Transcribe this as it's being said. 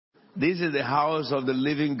This is the house of the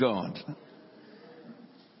living God.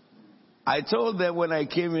 I told them when I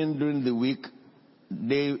came in during the week,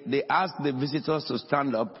 they asked the visitors to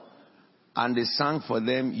stand up and they sang for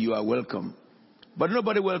them, "You are welcome." But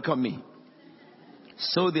nobody welcomed me.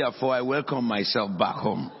 So therefore, I welcome myself back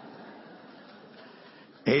home.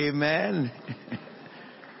 Amen.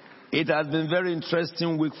 It has been a very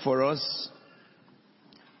interesting week for us.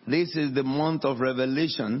 This is the month of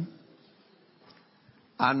Revelation,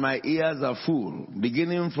 and my ears are full,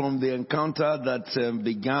 beginning from the encounter that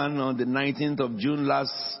began on the 19th of June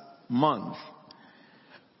last month,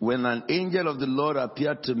 when an angel of the Lord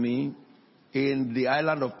appeared to me in the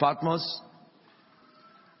island of Patmos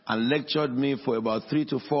and lectured me for about 3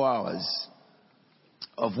 to 4 hours,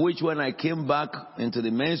 of which when I came back into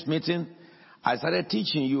the men's meeting, I started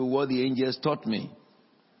teaching you what the angels taught me.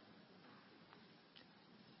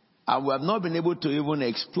 And we have not been able to even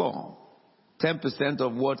explore 10%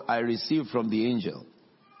 of what I received from the angel.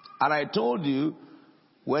 And I told you,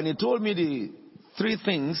 when he told me the 3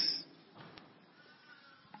 things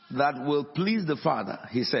that will please the Father,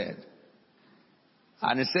 he said.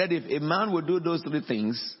 And he said if a man will do those 3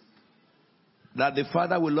 things, that the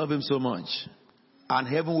Father will love him so much, and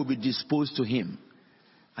heaven will be disposed to him.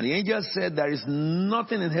 And the angel said there is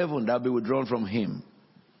nothing in heaven that will be withdrawn from him.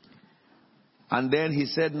 And then he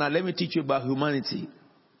said, now let me teach you about humanity.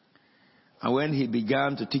 And when he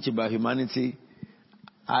began to teach about humanity,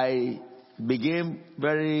 I became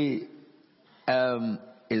very,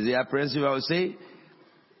 apprehensive, I would say.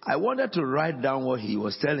 I wanted to write down what he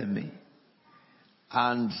was telling me.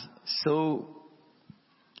 And so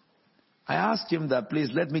I asked him that, please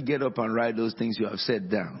let me get up and write those things you have said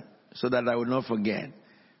down so that I will not forget.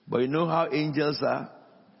 But you know how angels are?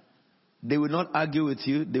 They will not argue with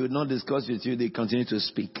you. They will not discuss with you. They continue to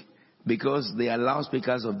speak because they are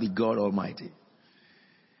loudspeakers of the God Almighty.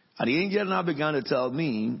 And the angel now began to tell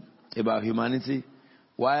me about humanity,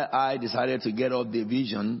 why I decided to get up the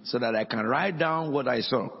vision so that I can write down what I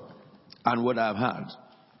saw and what I've heard.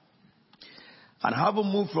 And having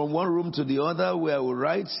moved from one room to the other where I would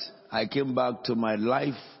write, I came back to my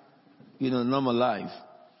life, normal life.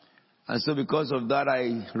 And so because of that,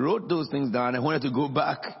 I wrote those things down. I wanted to go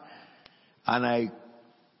back, and I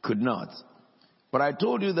could not. But I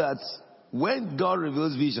told you that when God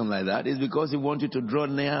reveals vision like that, it's because he wants you to draw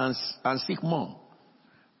near and seek more.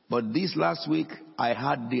 But this last week, I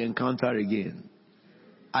had the encounter again.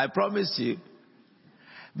 I promise you,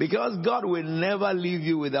 because God will never leave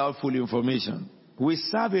you without full information. We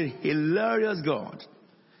serve a hilarious God,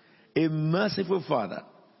 a merciful Father,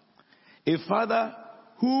 a Father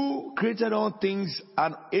who created all things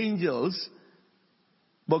and angels,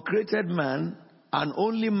 but created man and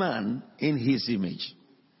only man in his image.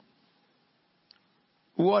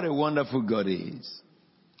 What a wonderful God is.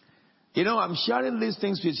 I'm sharing these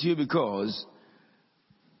things with you because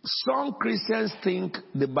some Christians think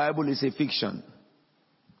the Bible is a fiction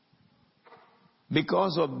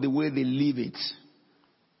because of the way they live it.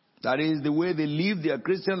 That is, the way they live their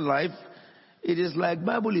Christian life, it is like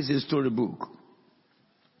Bible is a storybook.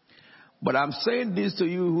 But I'm saying this to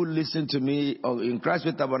you who listen to me in Christ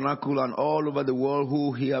Faith Tabernacle and all over the world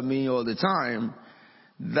who hear me all the time,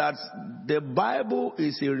 that the Bible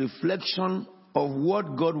is a reflection of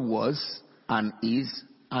what God was and is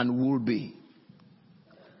and will be.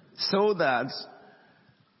 So that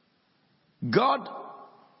God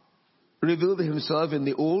revealed himself in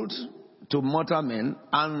the old to mortal men,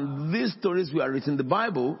 and these stories were written in the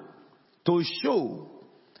Bible to show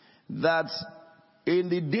that in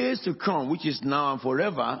the days to come, which is now and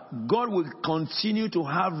forever, God will continue to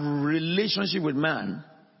have relationship with man,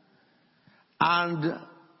 and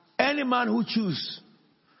any man who chooses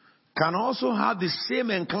can also have the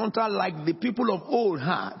same encounter like the people of old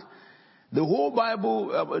had. The whole Bible,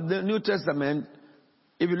 the New Testament,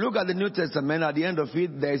 if you look at the New Testament, at the end of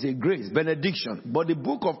it, there is a grace, benediction. But the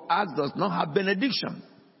book of Acts does not have benediction.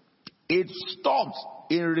 It stops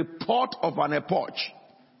in report of an epoch.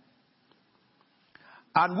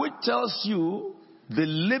 And which tells you, the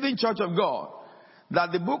living church of God,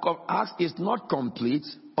 that the book of Acts is not complete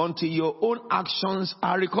until your own actions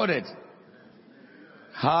are recorded.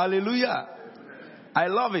 Hallelujah. I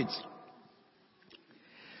love it.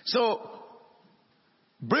 So,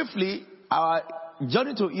 briefly, our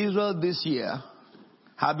journey to Israel this year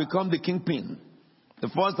have become the kingpin. The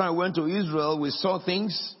first time we went to Israel, we saw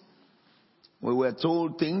things, we were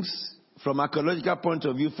told things from archaeological point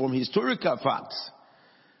of view, from historical facts,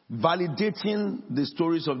 validating the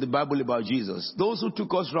stories of the Bible about Jesus. Those who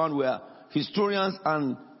took us around were historians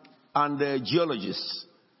and geologists.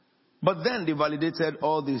 But then they validated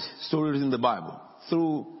all these stories in the Bible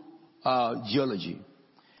through geology.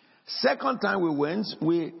 Second time we went,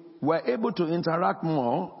 we were able to interact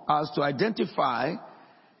more as to identify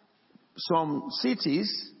some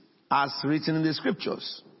cities as written in the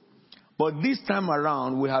scriptures. But this time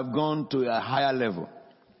around, we have gone to a higher level.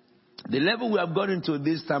 The level we have gone into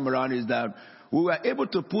this time around is that we were able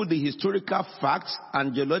to put the historical facts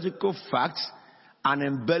and geological facts and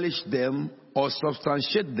embellish them or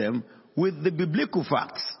substantiate them with the biblical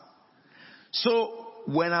facts. So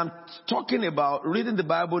when I'm talking about reading the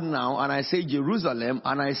Bible now and I say Jerusalem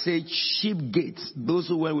and I say sheep gates, those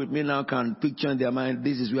who went with me now can picture in their mind,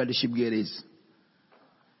 this is where the sheep gate is.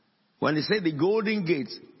 When they say the golden gate,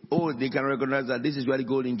 they can recognize that this is where the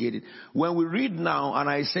golden gate is. When we read now and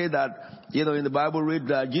I say that, in the Bible read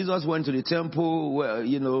that Jesus went to the temple where,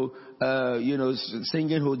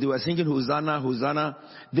 singing, they were singing Hosanna, Hosanna.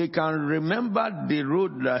 They can remember the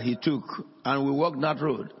road that he took and we walked that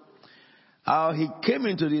road. He came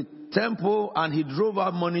into the temple and he drove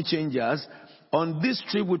out money changers. On this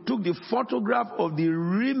trip, we took the photograph of the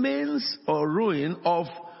remains or ruin of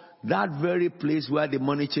that very place where the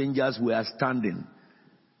money changers were standing.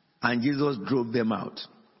 And Jesus drove them out.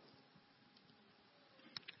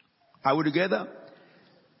 Are we together?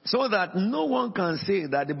 So that no one can say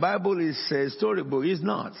that the Bible is a storybook. It's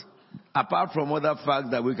not. Apart from other facts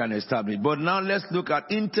that we can establish. But now let's look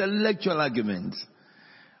at intellectual arguments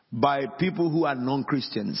by people who are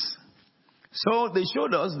non-Christians. So they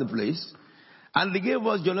showed us the place and they gave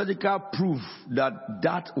us geological proof that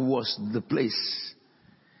that was the place.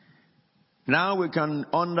 Now we can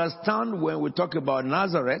understand when we talk about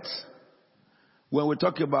Nazareth, when we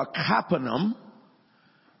talk about Capernaum,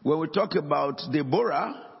 when we talk about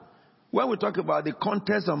Deborah, when we talk about the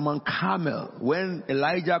contest on Mount Carmel, when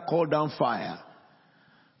Elijah called down fire.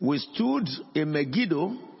 We stood in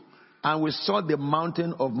Megiddo and we saw the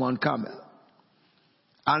mountain of Mount Carmel.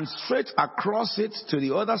 And straight across it to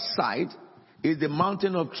the other side is the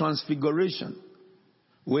mountain of Transfiguration,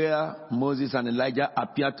 where Moses and Elijah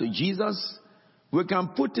appeared to Jesus. We can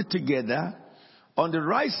put it together. On the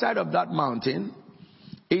right side of that mountain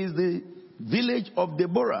is the village of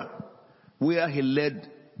Deborah, where he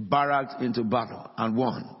led Barak into battle and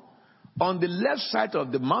won. On the left side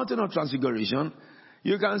of the mountain of Transfiguration,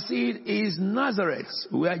 you can see it is Nazareth,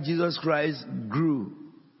 where Jesus Christ grew.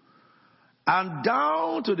 And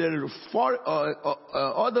down to the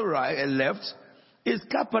other right and left is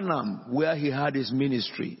Capernaum, where he had his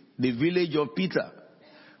ministry, the village of Peter.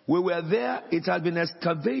 We were there, it had been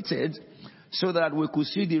excavated so that we could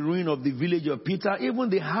see the ruin of the village of Peter. Even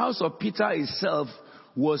the house of Peter itself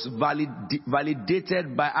was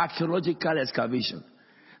validated by archaeological excavation.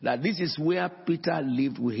 That this is where Peter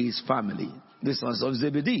lived with his family, the sons of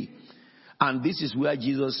Zebedee. And this is where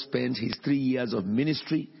Jesus spent his 3 years of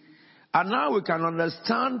ministry. And now we can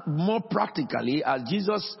understand more practically as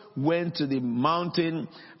Jesus went to the mountain,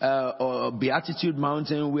 or Beatitude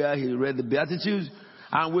Mountain, where he read the Beatitudes.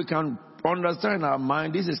 And we can understand in our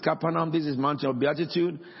mind, this is Capernaum, this is Mountain of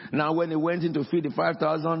Beatitude. Now when he went in to feed the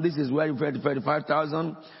 5,000, this is where he fed the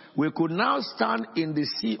 5,000. We could now stand in the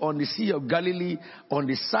sea, on the Sea of Galilee, on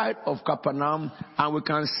the side of Capernaum, and we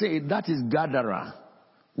can say that is Gadara,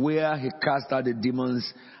 where he cast out the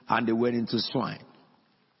demons and they went into swine.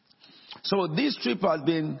 So this trip has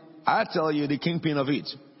been, I tell you, the kingpin of it.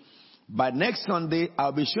 By next Sunday,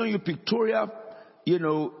 I'll be showing you pictorial,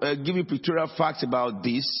 give you pictorial facts about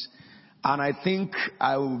this. And I think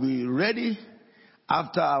I will be ready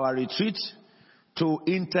after our retreat to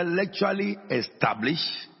intellectually establish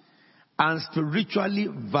and spiritually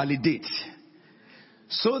validate.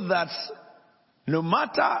 So that no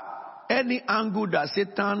matter any angle that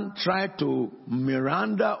Satan tried to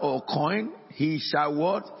Miranda or coin, he shall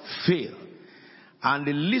what? Fail. And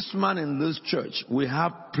the least man in this church will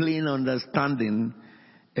have plain understanding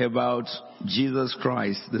about Jesus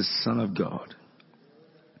Christ, the Son of God.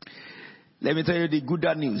 Let me tell you the good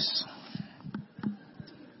news.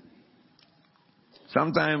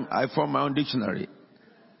 Sometimes I form my own dictionary.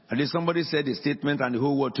 And then somebody said a statement and the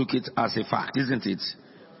whole world took it as a fact, isn't it?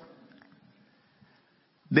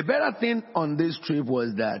 The better thing on this trip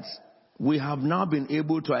was that we have now been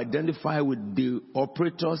able to identify with the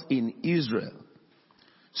operators in Israel,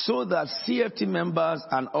 so that CFT members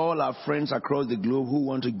and all our friends across the globe who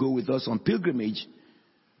want to go with us on pilgrimage,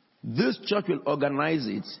 this church will organize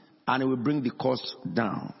it and it will bring the cost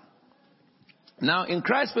down. Now, in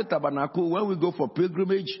Christ Faith Tabernacle, when we go for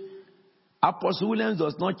pilgrimage, Apostle Williams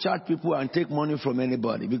does not charge people and take money from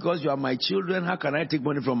anybody. Because you are my children, how can I take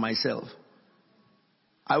money from myself?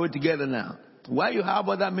 Are we together now? While you have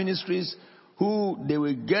other ministries who they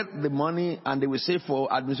will get the money and they will say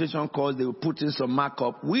for administration costs, they will put in some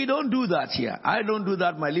markup. We don't do that here. I don't do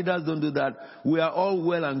that. My leaders don't do that. We are all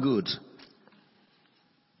well and good.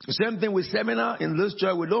 Same thing with seminar. In this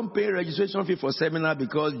church, we don't pay registration fee for seminar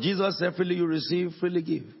because Jesus said, freely you receive, freely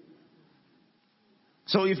give.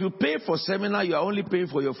 So if you pay for seminar, you are only paying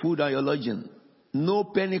for your food and your lodging. No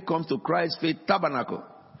penny comes to Christ's Faith Tabernacle.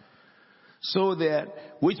 So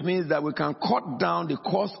which means that we can cut down the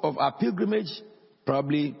cost of our pilgrimage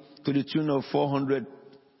probably to the tune of 400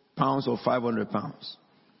 pounds or 500 pounds.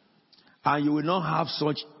 And you will not have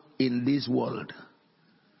such in this world.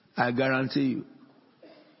 I guarantee you.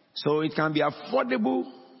 So it can be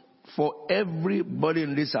affordable for everybody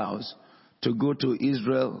in this house to go to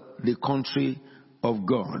Israel, the country of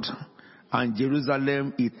God, and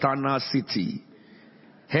Jerusalem, eternal city,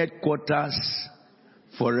 headquarters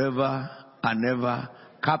forever and ever,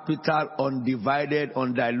 capital undivided,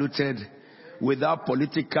 undiluted, without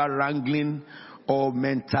political wrangling or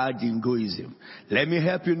mental jingoism. Let me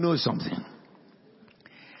help you know something.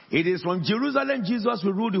 It is from Jerusalem Jesus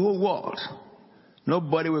will rule the whole world.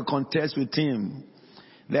 Nobody will contest with him.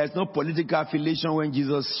 There is no political affiliation when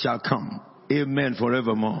Jesus shall come. Amen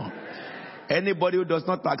forevermore. Anybody who does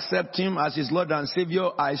not accept him as his Lord and Savior,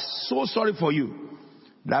 I'm so sorry for you.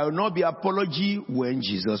 There will not be apology when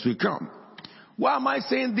Jesus will come. Why am I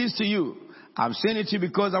saying this to you? I'm saying it to you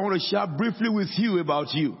because I want to share briefly with you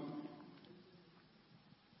about you.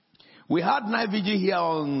 We had night vigil here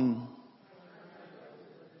on...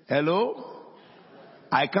 Hello?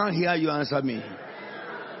 I can't hear you answer me.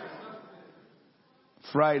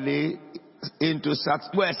 Friday into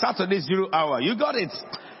Saturday. Well, Saturday 0 hour. You got it.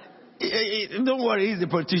 Don't worry, he's the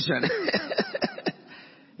politician.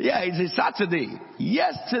 Yeah, it's a Saturday.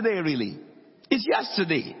 Yesterday, really. It's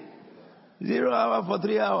yesterday. 0 hour for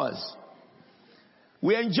 3 hours.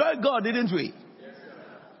 We enjoyed God, didn't we? Yes, sir.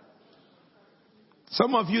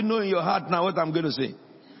 Some of you know in your heart now what I'm going to say.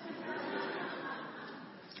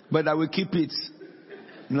 But I will keep it.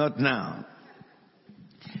 Not now.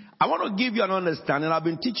 I want to give you an understanding. I've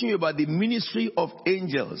been teaching you about the ministry of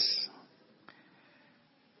angels.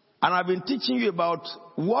 And I've been teaching you about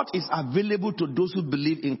what is available to those who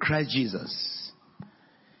believe in Christ Jesus.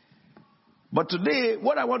 But today,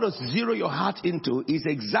 what I want to zero your heart into is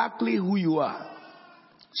exactly who you are.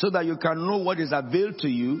 So that you can know what is available to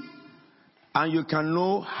you. And you can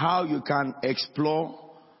know how you can explore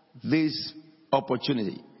this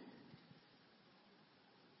opportunity.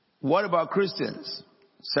 What about Christians?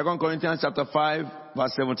 2 Corinthians chapter 5,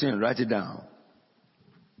 verse 17. Write it down.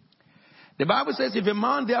 The Bible says, if a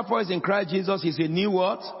man therefore is in Christ Jesus, he's a new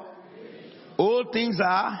what? All things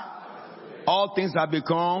have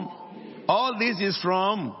become. All this is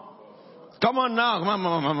from. Come on now. Come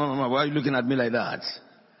on. Why are you looking at me like that?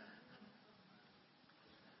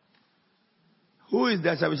 Who is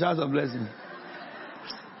there? Shall we shout some blessing?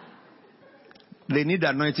 They need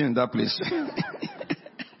anointing in that place.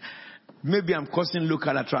 Maybe I'm causing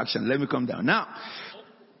local attraction. Let me come down. Now,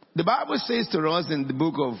 the Bible says to us in the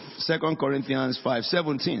book of 2 Corinthians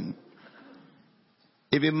 5:17,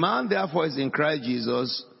 if a man therefore is in Christ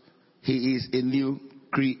Jesus, he is a new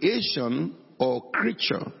creation or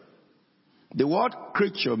creature. The word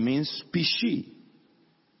creature means species.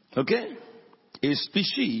 Okay? A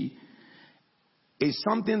species is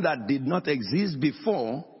something that did not exist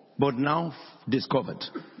before, but now discovered.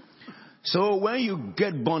 So when you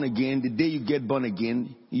get born again, the day you get born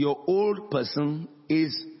again, your old person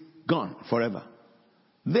is gone forever.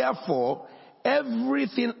 Therefore,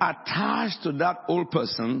 everything attached to that old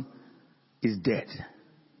person is dead.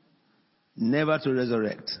 Never to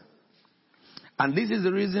resurrect. And this is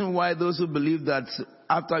the reason why those who believe that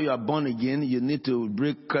after you are born again, you need to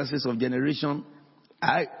break curses of generation.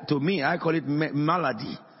 To me, I call it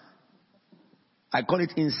malady. I call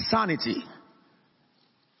it insanity.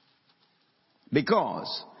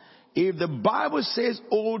 Because if the Bible says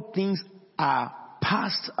all things are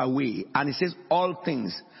passed away, and it says all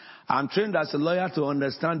things, I'm trained as a lawyer to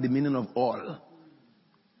understand the meaning of all.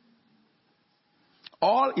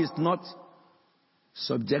 All is not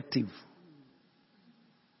subjective.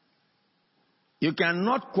 You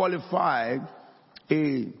cannot qualify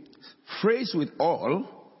a phrase with all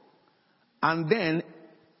and then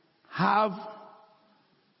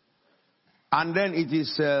it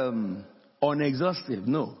is unexhaustive.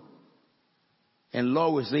 No. And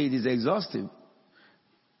law will say it is exhaustive.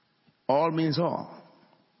 All means all.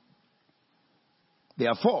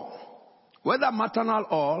 Therefore, whether maternal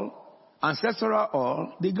all, ancestral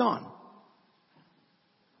all, be gone.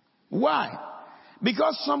 Why?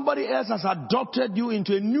 Because somebody else has adopted you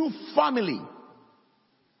into a new family.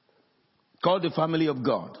 called the family of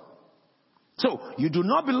God. So, you do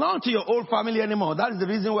not belong to your old family anymore. That is the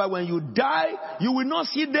reason why when you die, you will not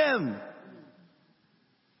see them.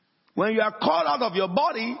 When you are called out of your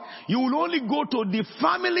body, you will only go to the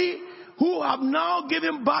family who have now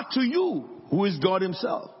given birth to you, who is God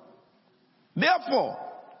himself. Therefore,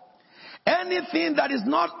 anything that is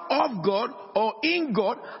not of God or in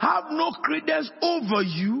God have no credence over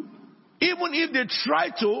you. Even if they try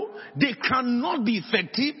to, they cannot be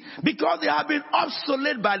effective because they have been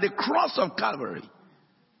obsolete by the cross of Calvary.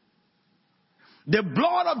 The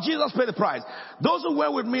blood of Jesus paid the price. Those who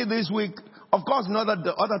were with me this week, of course,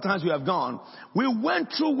 the other times we have gone, we went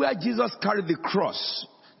through where Jesus carried the cross.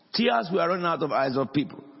 Tears were running out of eyes of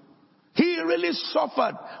people. He really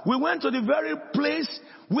suffered. We went to the very place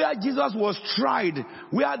where Jesus was tried,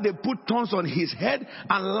 where they put thorns on his head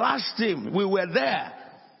and lashed him. We were there.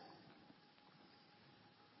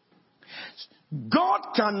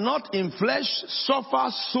 God cannot in flesh suffer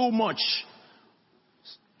so much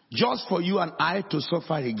just for you and I to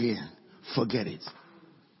suffer again. Forget it.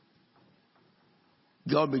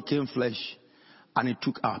 God became flesh and he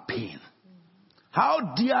took our pain.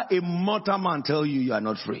 How dare a mortal man tell you you are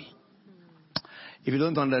not free? If you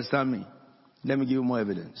don't understand me, let me give you more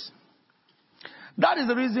evidence. That is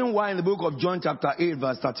the reason why in the book of John chapter 8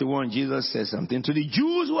 verse 31, Jesus says something to the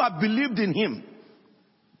Jews who have believed in him.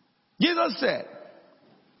 Jesus said,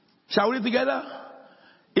 shall we read together?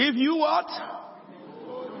 If you what?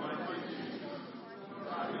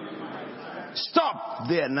 Stop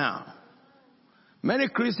there now. Many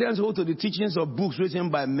Christians hold to the teachings of books written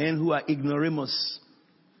by men who are ignoramus,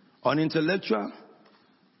 unintellectual,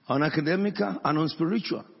 unacademical, and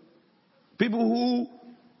unspiritual. People who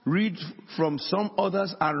read from some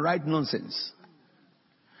others and write nonsense.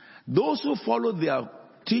 Those who follow their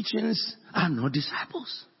teachings are not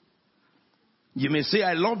disciples. You may say,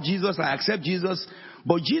 I love Jesus, I accept Jesus.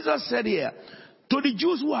 But Jesus said here, to the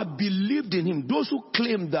Jews who have believed in him, those who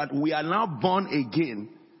claim that we are now born again,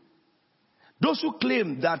 those who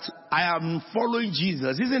claim that I am following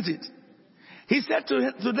Jesus, isn't it? He said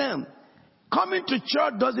to them, coming to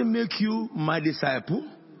church doesn't make you my disciple.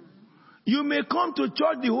 You may come to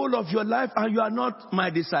church the whole of your life and you are not my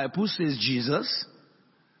disciple, says Jesus.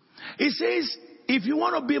 He says, if you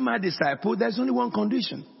want to be my disciple, there's only one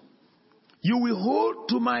condition. You will hold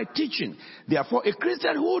to my teaching. Therefore, a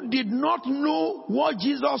Christian who did not know what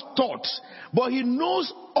Jesus taught, but he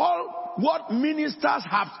knows all what ministers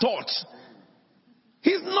have taught,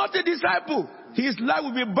 he's not a disciple. His life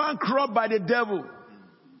will be bankrupt by the devil.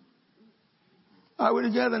 Are we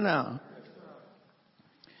together now?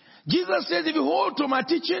 Jesus says, if you hold to my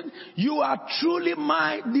teaching, you are truly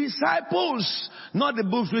my disciples, not the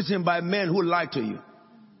books written by men who lie to you.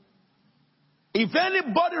 If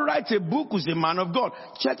anybody writes a book who's a man of God,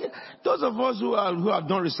 check it. Those of us who have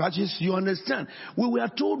done researches, you understand. We were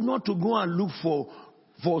told not to go and look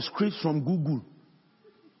for scripts from Google.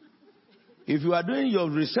 If you are doing your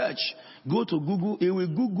research, go to Google. It will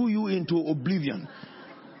Google you into oblivion.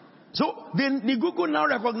 So the Google now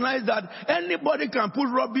recognize that anybody can put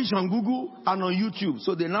rubbish on Google and on YouTube.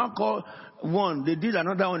 So they now call one. They did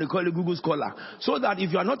another one. They call it Google Scholar. So that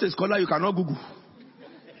if you are not a scholar, you cannot Google.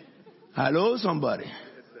 Hello, somebody.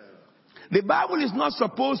 The Bible is not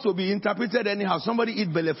supposed to be interpreted anyhow. Somebody eat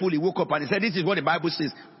bellyful, he woke up and he said, this is what the Bible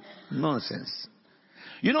says. Nonsense.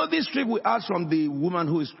 You know, this trip we asked from the woman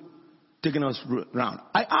who is taking us around.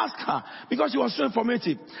 I asked her, because she was so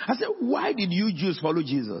informative. I said, why did you Jews follow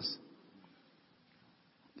Jesus?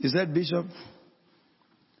 He said, Bishop,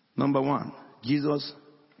 number one, Jesus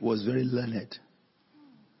was very learned.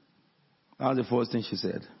 That was the first thing she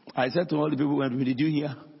said. I said to all the people, did you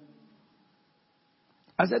hear?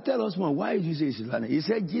 I said, tell us more. Why did you say he's learned? He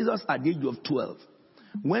said, Jesus at the age of 12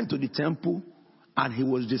 went to the temple and he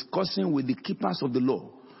was discussing with the keepers of the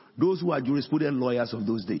law, those who are jurisprudent lawyers of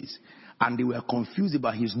those days. And they were confused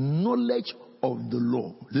about his knowledge of the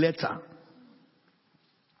law. Later,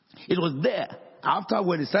 it was there. After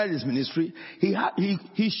when he started his ministry,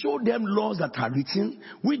 he showed them laws that are written,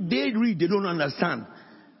 which they read, they don't understand.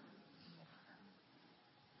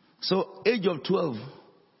 So, age of 12,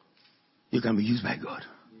 you can be used by God.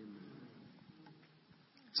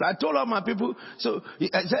 So I told all my people, so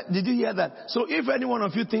I said, did you hear that? So if any one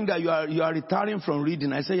of you think that you are retiring from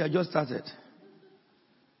reading, I say you just started.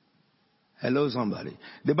 Hello, somebody.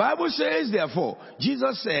 The Bible says, therefore,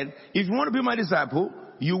 Jesus said, if you want to be my disciple,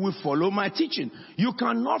 you will follow my teaching. You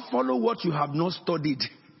cannot follow what you have not studied.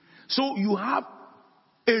 So you have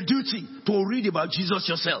a duty to read about Jesus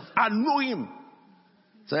yourself and know him.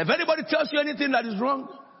 So if anybody tells you anything that is wrong,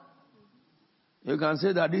 You can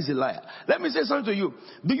say that this is a liar. Let me say something to you.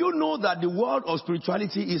 Do you know that the world of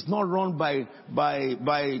spirituality is not run by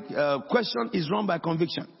question, is run by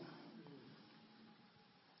conviction?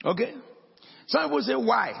 Okay? Some people say,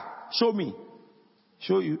 why? Show me.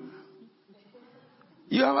 Show you.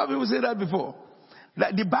 You have heard people say that before.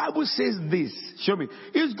 That the Bible says this. Show me.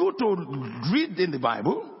 It's good to read in the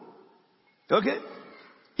Bible. Okay?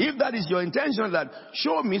 If that is your intention, that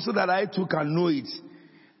show me so that I too can know it.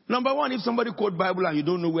 Number one, if somebody quote Bible and you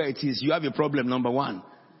don't know where it is, you have a problem, number one.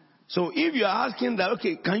 So if you are asking that,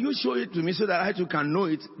 okay, can you show it to me so that I too can know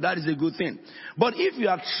it, that is a good thing. But if you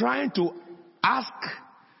are trying to ask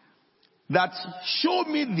that, show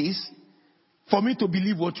me this for me to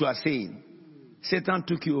believe what you are saying, Satan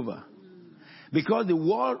took you over. Because the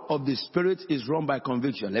world of the spirit is run by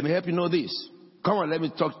conviction. Let me help you know this. Come on, let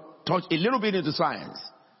me touch a little bit into science.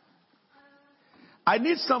 I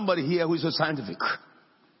need somebody here who is so scientific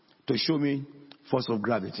to show me force of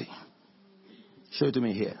gravity. Show it to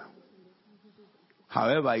me here.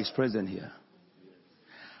 However, it's present here.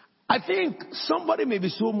 I think somebody may be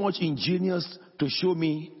so much ingenious to show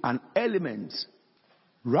me an element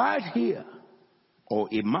right here or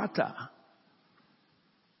a matter,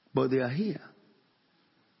 but they are here.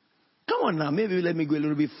 Come on now, maybe let me go a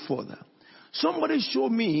little bit further. Somebody show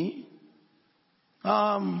me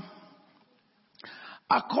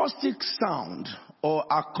acoustic sound or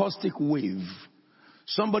acoustic wave.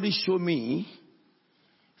 Somebody show me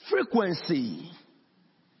frequency.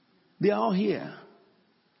 They are all here.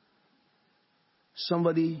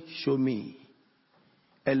 Somebody show me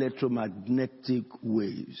electromagnetic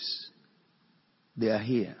waves. They are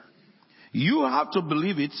here. You have to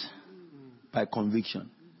believe it by conviction,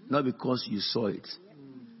 not because you saw it.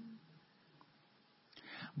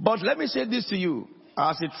 But let me say this to you.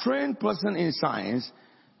 As a trained person in science,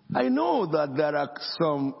 I know that there are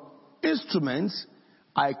some instruments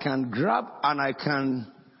I can grab and I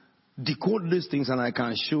can decode these things and I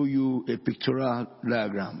can show you a pictorial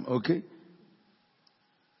diagram, okay?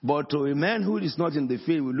 But to a man who is not in the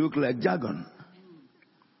field will look like jargon.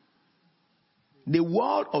 The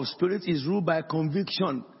world of spirit is ruled by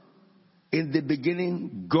conviction. In the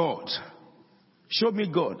beginning, God. Show me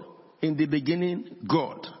God. In the beginning,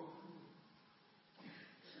 God.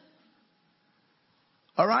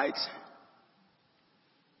 All right?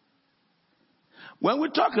 When we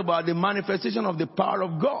talk about the manifestation of the power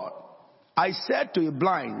of God, I said to a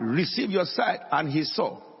blind, receive your sight, and he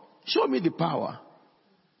saw. Show me the power.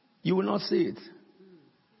 You will not see it.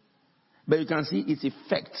 But you can see its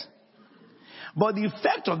effect. But the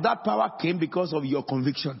effect of that power came because of your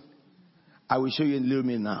conviction. I will show you in a little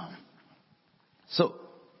minute now. So,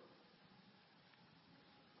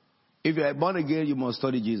 if you are born again, you must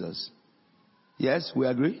study Jesus. Yes, we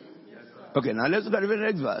agree? Yes, sir. Okay, now let's look at the very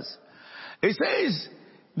next verse. It says,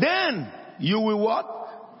 then you will what?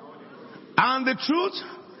 And the truth?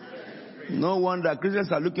 No wonder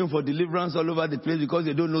Christians are looking for deliverance all over the place because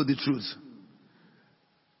they don't know the truth.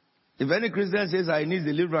 If any Christian says, I need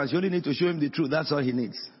deliverance, you only need to show him the truth. That's all he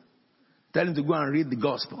needs. Tell him to go and read the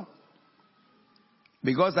gospel.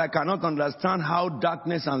 Because I cannot understand how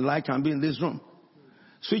darkness and light can be in this room.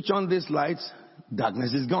 Switch on this light,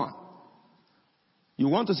 darkness is gone. You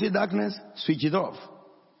want to see darkness? Switch it off.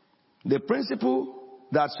 The principle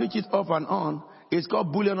that switches it off and on is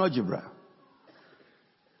called Boolean algebra.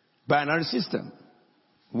 Binary system.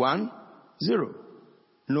 1, 0.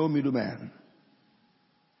 No middleman.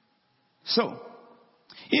 So,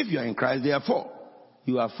 if you are in Christ, therefore,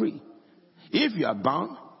 you are free. If you are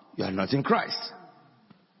bound, you are not in Christ.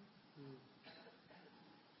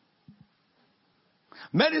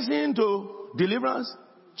 Medicine to deliverance,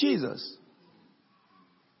 Jesus.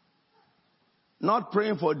 Not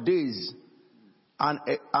praying for days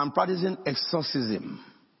and practicing exorcism.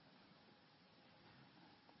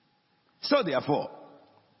 So therefore,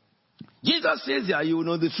 Jesus says that you will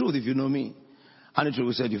know the truth if you know me, and the truth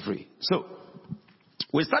will set you free. So,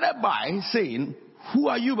 we started by saying, who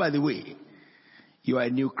are you, by the way? You are a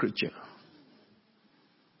new creature.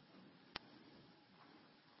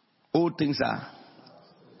 All things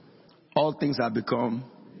are become.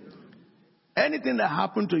 Anything that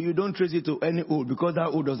happened to you, don't trace it to any old, because that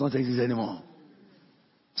old does not exist anymore.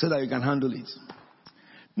 So that you can handle it.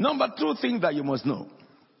 Number 2 thing that you must know.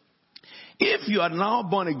 If you are now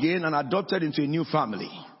born again and adopted into a new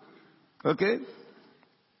family, okay?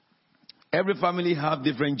 Every family have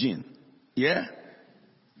different gene. Yeah?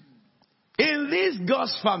 In this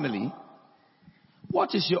God's family,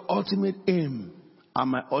 what is your ultimate aim?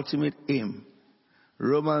 And my ultimate aim?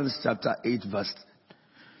 Romans chapter 8 verse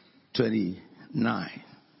 29.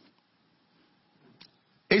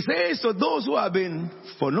 It says, to those who have been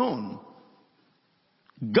foreknown,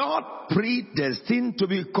 God predestined to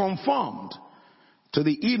be conformed to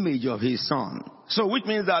the image of his Son. So which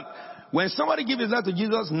means that when somebody gives his life to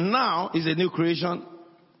Jesus, now is a new creation.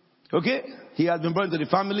 Okay? He has been brought into the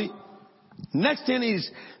family. Next thing is,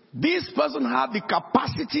 this person has the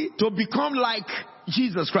capacity to become like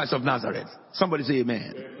Jesus Christ of Nazareth. Somebody say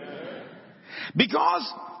amen. Amen.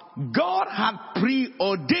 Because God had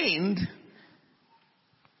preordained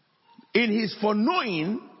in his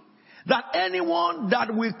foreknowing that anyone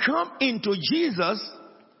that will come into Jesus,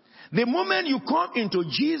 the moment you come into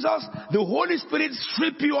Jesus, the Holy Spirit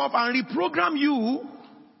strip you off and reprogram you,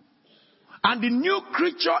 and the new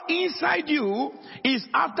creature inside you is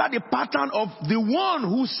after the pattern of the one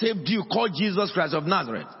who saved you, called Jesus Christ of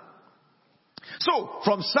Nazareth. So,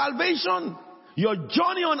 from salvation, your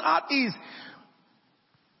journey on earth is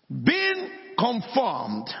being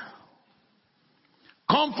conformed.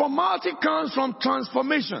 Conformity comes from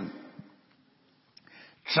transformation.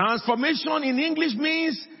 Transformation in English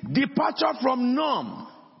means departure from norm.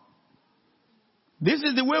 This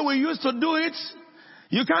is the way we used to do it.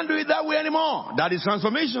 You can't do it that way anymore. That is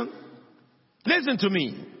transformation. Listen to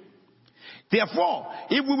me. Therefore,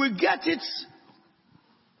 if we will get it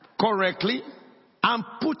correctly and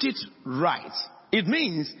put it right, it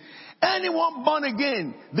means anyone born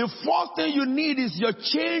again, the first thing you need is your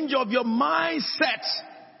change of your mindset.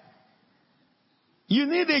 You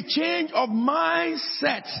need a change of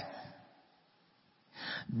mindset,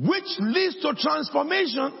 which leads to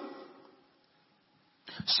transformation,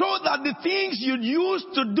 so that the things you used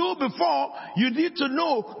to do before, you need to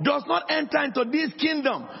know, does not enter into this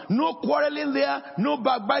kingdom. No quarreling there, no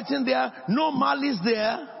backbiting there, no malice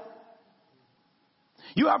there.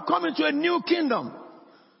 You have come into a new kingdom.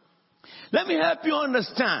 Let me help you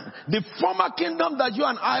understand. The former kingdom that you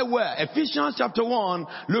and I were, Ephesians chapter 1,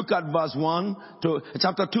 look at verse 1 to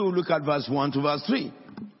chapter 2, look at verse 1 to verse 3.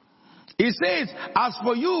 It says, as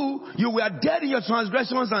for you, you were dead in your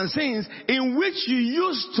transgressions and sins, in which you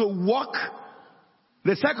used to walk.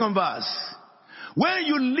 The second verse. When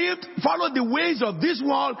you lived, followed the ways of this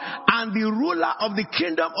world and the ruler of the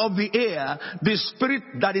kingdom of the air, the spirit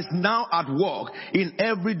that is now at work in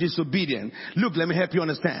every disobedience. Look, let me help you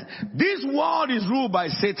understand. This world is ruled by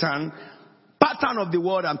Satan. Pattern of the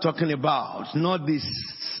world I'm talking about, not this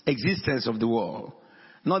existence of the world,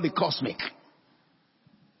 not the cosmic.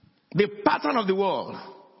 The pattern of the world.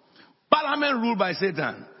 Parliament ruled by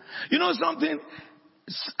Satan. You know something?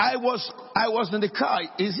 I was in the car,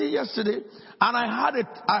 is it yesterday? And I had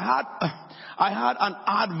an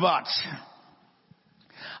advert.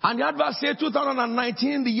 And the advert said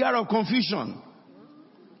 2019, the year of confusion.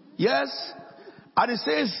 Yes? And it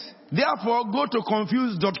says, therefore go to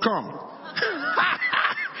confused.com.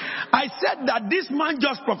 I said that this man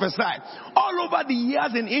just prophesied. All over the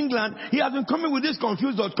years in England, he has been coming with this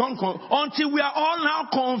confused.com until we are all now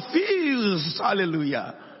confused.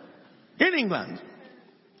 Hallelujah. In England.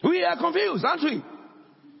 We are confused, aren't we?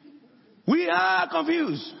 We are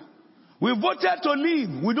confused. We voted to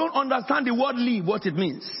leave. We don't understand the word leave, what it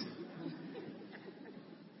means.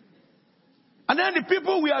 And then the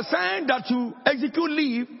people we are saying that to execute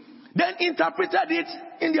leave, then interpreted it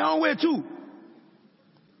in their own way too.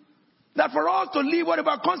 That for us to leave, what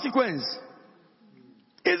about consequence?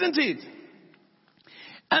 Isn't it?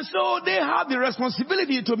 And so they have the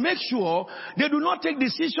responsibility to make sure they do not take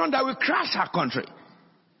decisions that will crash our country.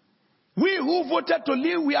 We who voted to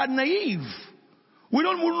leave, we are naive. We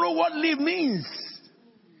don't even know what leave means.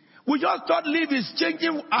 We just thought leave is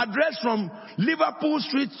changing address from Liverpool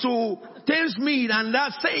Street to Thamesmead and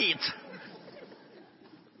that's it.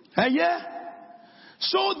 And yeah?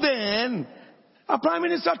 So then, a prime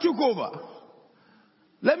minister took over.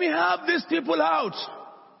 Let me have these people out.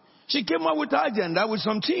 She came up with her agenda with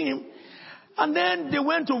some team. And then they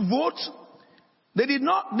went to vote. They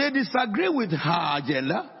disagree with her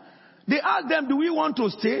agenda. They asked them, do we want to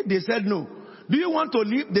stay? They said no. Do you want to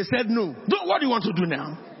leave? They said no. What do you want to do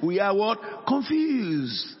now? We are what?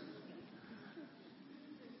 Confused.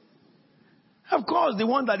 Of course, the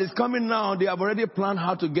one that is coming now, they have already planned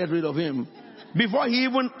how to get rid of him. Before he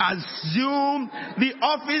even assumed the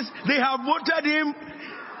office, they have voted him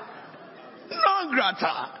non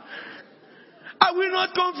grata. Are we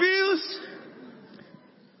not confused?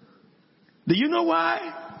 Do you know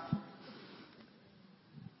why?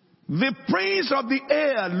 The prince of the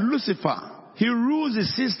air, Lucifer, he rules the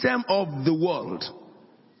system of the world.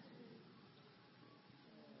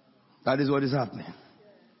 That is what is happening.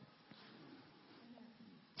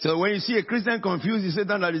 So when you see a Christian confused, you say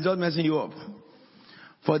that is just messing you up.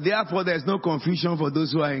 For therefore there is no confusion for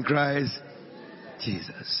those who are in Christ.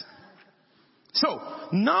 Jesus. So,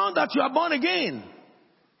 now that you are born again,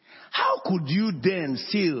 how could you then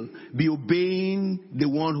still be obeying the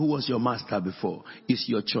one who was your master before? It's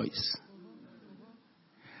your choice.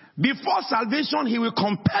 Before salvation, he will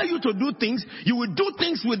compel you to do things. You will do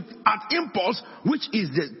things at impulse, which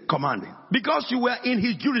is the commanding. Because you were in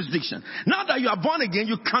his jurisdiction. Now that you are born again,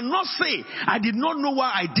 you cannot say, I did not know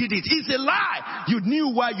why I did it. It's a lie. You knew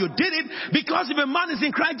why you did it. Because if a man is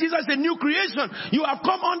in Christ Jesus, a new creation, you have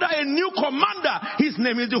come under a new commander. His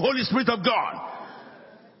name is the Holy Spirit of God.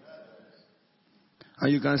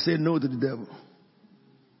 And you can say no to the devil.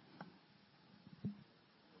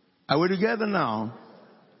 Are we together now?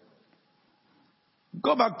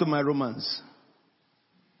 Go back to my Romans.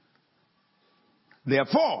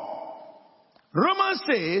 Therefore, Romans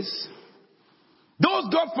says, those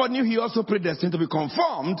God foreknew, he also predestined to be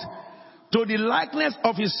conformed to the likeness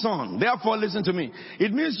of his Son. Therefore, listen to me.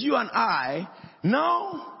 It means you and I,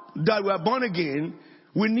 now that we are born again,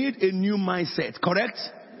 we need a new mindset. Correct?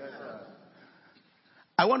 Yes, sir.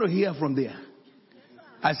 I want to hear from there.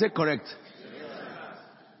 I said correct. Yes,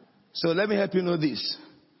 so let me help you know this.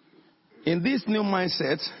 In this new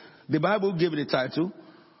mindset, the Bible gave it a title,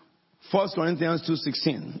 1 Corinthians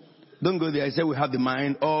 2:16. Don't go there. I said we have the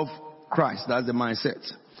mind of Christ. That's the mindset.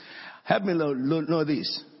 Help me know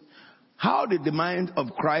this. How did the mind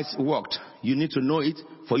of Christ work? You need to know it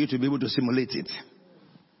for you to be able to simulate it.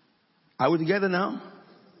 Are we together now?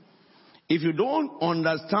 If you don't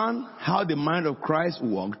understand how the mind of Christ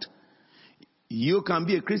worked, you can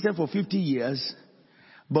be a Christian for 50 years,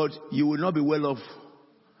 but you will not be well off.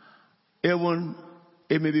 Even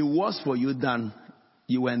it may be worse for you than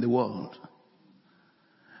you were in the world.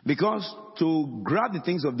 Because to grab the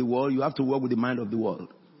things of the world, you have to work with the mind of the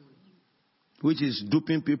world. Which is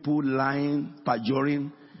duping people, lying,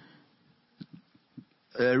 perjuring,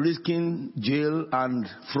 risking jail and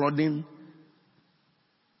frauding.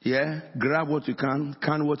 Yeah, grab what you can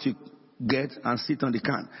what you get and sit on the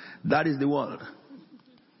can. That is the world.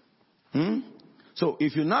 So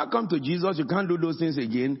if you now come to Jesus, you can't do those things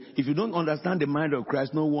again. If you don't understand the mind of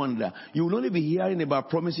Christ, no wonder. You will only be hearing about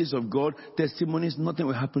promises of God, testimonies, nothing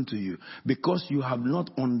will happen to you. Because you have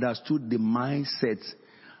not understood the mindset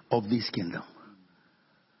of this kingdom.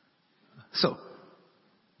 So,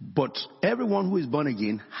 but everyone who is born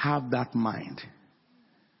again have that mind.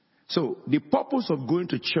 So the purpose of going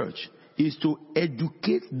to church is to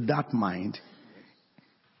educate that mind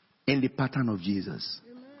in the pattern of Jesus.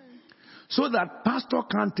 So that pastor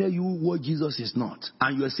can't tell you what Jesus is not.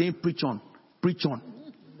 And you are saying, preach on, preach on.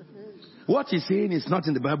 What he's saying is not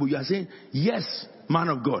in the Bible. You are saying, yes, man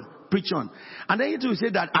of God, preach on. And then you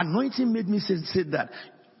say that anointing made me say that.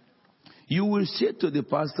 You will say to the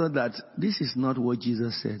pastor that this is not what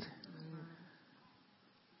Jesus said.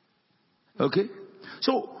 Okay?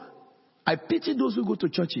 So, I pity those who go to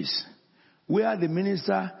churches where the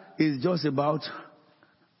minister is just about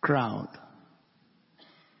crowd.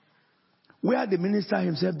 Where the minister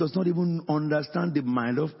himself does not even understand the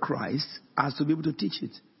mind of Christ as to be able to teach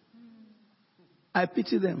it. I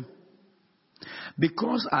pity them.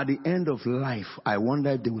 Because at the end of life, I wonder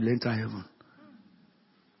if they will enter heaven.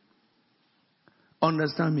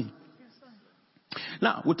 Understand me?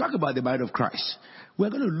 Now, we'll talk about the mind of Christ. We're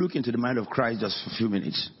going to look into the mind of Christ just for a few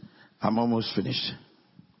minutes. I'm almost finished.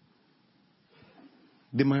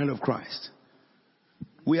 The mind of Christ.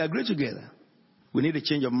 We agree together. We need a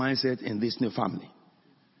change of mindset in this new family.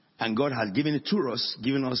 And God has given it to us,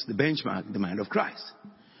 given us the benchmark, the mind of Christ.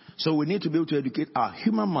 So we need to be able to educate our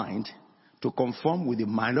human mind to conform with the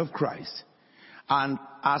mind of Christ. And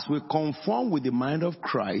as we conform with the mind of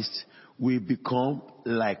Christ, we become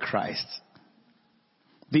like Christ.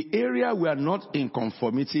 The area we are not in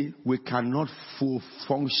conformity, we cannot full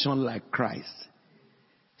function like Christ.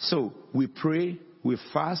 So we pray, we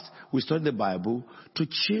fast, we study the Bible to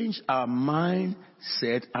change our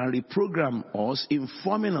mindset and reprogram us,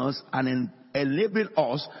 informing us and enabling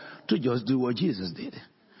us to just do what Jesus did.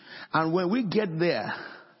 And when we get there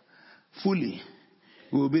fully,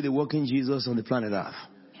 we will be the walking Jesus on the planet Earth.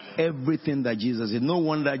 Everything that Jesus did. No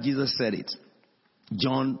wonder Jesus said it.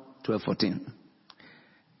 John 12:14.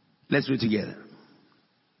 Let's read together.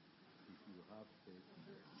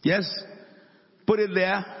 Yes? Put it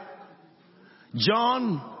there.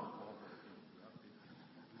 John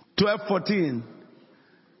 12:14.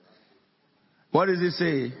 What does it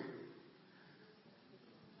say?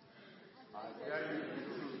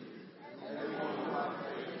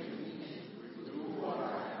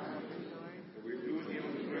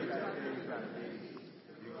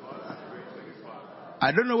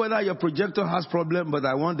 I don't know whether your projector has problem, but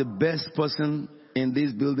I want the best person in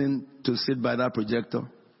this building to sit by that projector?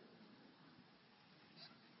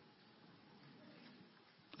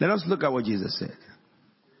 Let us look at what Jesus said.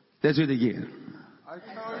 Let's read it again. I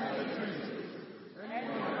tell you the truth.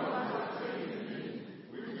 Anyone who has faith in me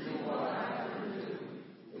will do what I do.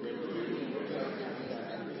 Will do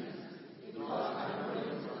because I know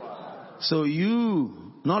his Father. So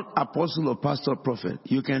you, not apostle or pastor or prophet,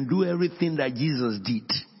 you can do everything that Jesus did.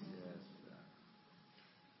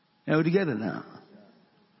 Are we together now?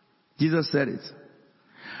 Jesus said it.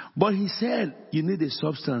 But he said you need a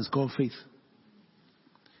substance called faith.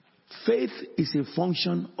 Faith is a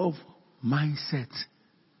function of mindset.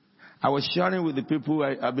 I was sharing with the people,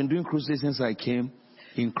 I've been doing crusades since I came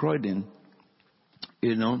in Croydon.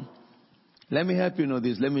 Let me help you know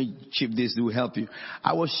this. Let me chip this to help you.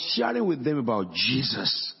 I was sharing with them about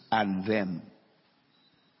Jesus and them.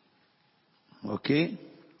 Okay?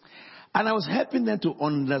 And I was helping them to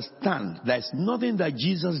understand there's nothing that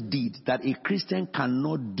Jesus did that a Christian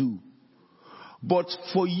cannot do. But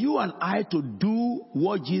for you and I to do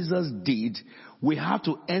what Jesus did, we have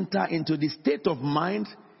to enter into the state of mind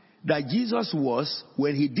that Jesus was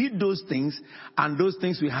when he did those things, and those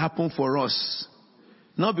things will happen for us.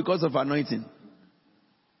 Not because of anointing.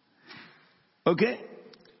 Okay?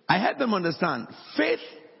 I help them understand. Faith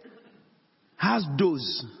has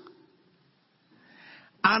those.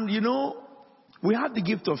 And we have the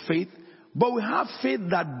gift of faith, but we have faith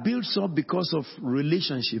that builds up because of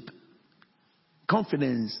relationship.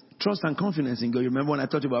 Confidence, trust and confidence in God. You remember when I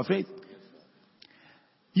talked about faith?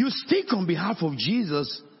 You speak on behalf of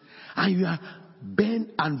Jesus and you are bent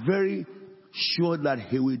and very sure that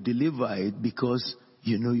he will deliver it because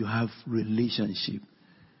you have relationship.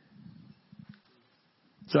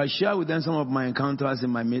 So I share with them some of my encounters in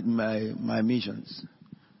my missions.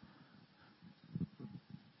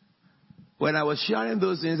 When I was sharing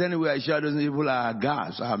those things, anyway, I shared those people are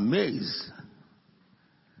aghast, are amazed.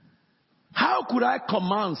 How could I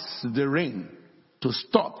command the rain to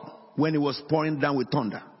stop when it was pouring down with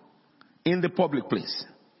thunder in the public place?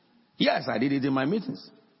 Yes, I did it in my meetings.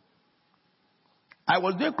 I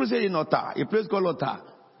was doing crusade in Ota, a place called Ota.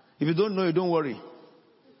 If you don't know it, don't worry.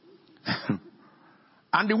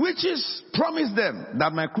 And the witches promised them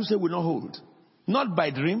that my crusade will not hold. Not by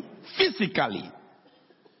dream, physically.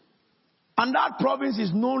 And that province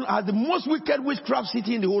is known as the most wicked witchcraft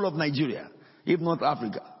city in the whole of Nigeria, if not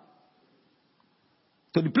Africa.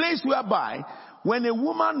 To the place whereby, when a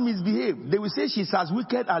woman misbehaves, they will say she's as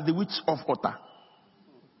wicked as the witch of Ota.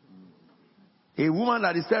 A woman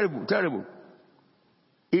that is terrible, terrible.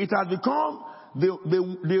 It has become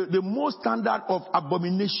the most standard of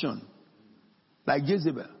abomination, like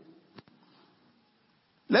Jezebel.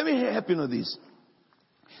 Let me help you know this.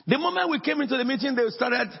 The moment we came into the meeting, they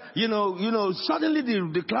started, suddenly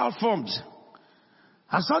the cloud formed.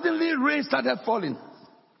 And suddenly rain started falling.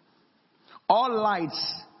 All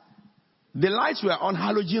lights. The lights were on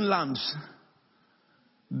halogen lamps.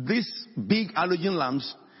 These big halogen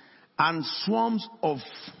lamps, and swarms of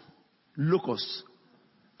locusts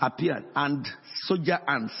appeared, and soldier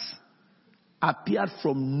ants appeared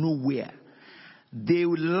from nowhere. They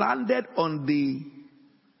landed on the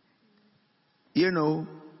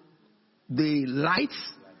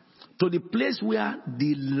lights to the place where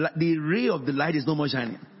the ray of the light is no more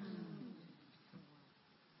shining.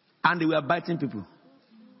 And they were biting people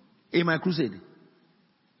in my crusade.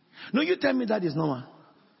 No, you tell me that is normal.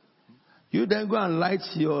 You then go and light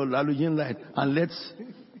your halogen light and let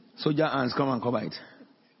soldier ants come and cover it.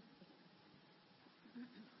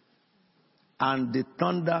 And the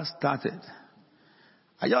thunder started.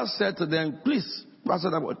 I just said to them, please,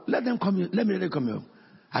 Pastor, let them come here. Let them come here.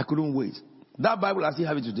 I couldn't wait. That Bible, I still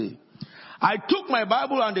have it today. I took my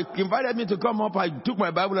Bible and they invited me to come up. I took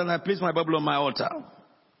my Bible and I placed my Bible on my altar.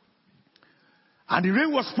 And the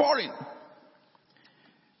rain was pouring.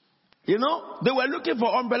 They were looking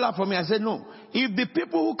for umbrella for me. I said, no. If the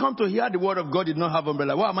people who come to hear the word of God did not have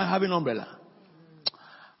umbrella, why am I having umbrella?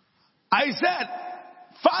 I said,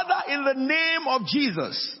 Father, in the name of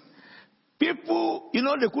Jesus. People, they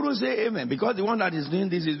couldn't say amen because the one that is doing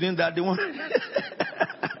this is doing that. The one,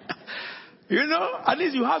 at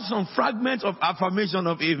least you have some fragments of affirmation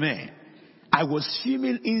of amen. I was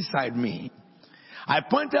feeling inside me. I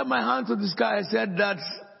pointed my hand to the sky. I said that,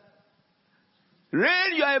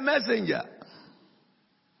 rain, you are a messenger.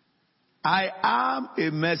 I am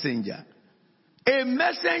a messenger. A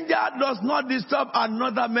messenger does not disturb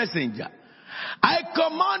another messenger. I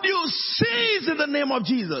command you, cease in the name of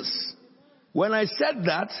Jesus. When I said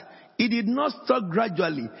that, it did not stop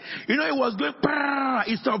gradually. It was going,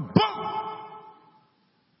 it stopped, boom.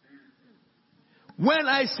 When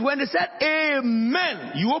they said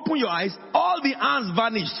amen, you open your eyes, all the ants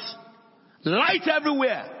vanished. Light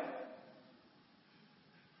everywhere.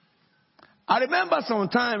 I remember some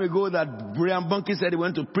time ago that Brian Bunky said he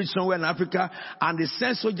went to preach somewhere in Africa and they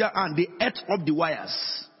sent soldiers and they ate up the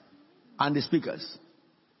wires and the speakers.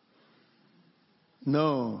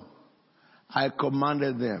 No, I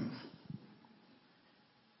commanded them.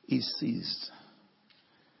 He ceased.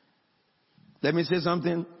 Let me say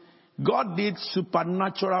something. God did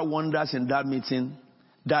supernatural wonders in that meeting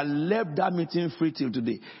that left that meeting free till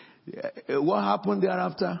today. What happened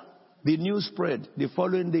thereafter? The news spread the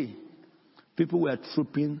following day. People were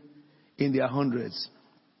trooping in their hundreds.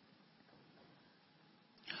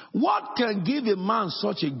 What can give a man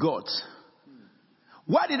such a gut?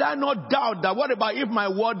 Why did I not doubt that? What about if my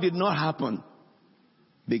word did not happen?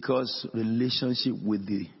 Because relationship with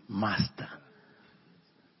the master.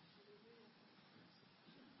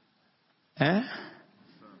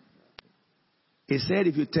 He said,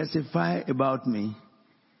 if you testify about me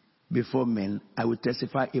before men, I will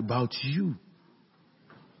testify about you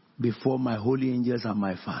before my holy angels and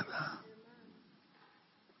my Father.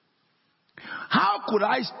 How could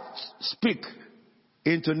I speak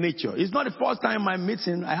into nature? It's not the first time I'm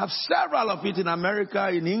meeting. I have several of it in America,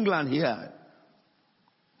 in England here.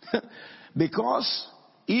 Because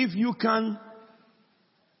if you can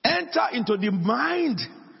enter into the mind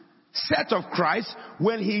set of Christ,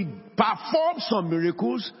 when he performs some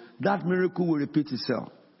miracles, that miracle will repeat itself.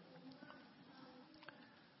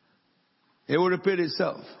 It will repeat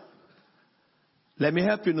itself. Let me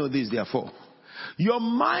help you know this, therefore. Your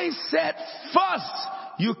mindset first.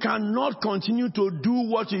 You cannot continue to do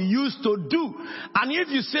what you used to do. And if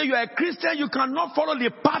you say you are a Christian, you cannot follow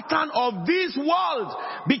the pattern of this world.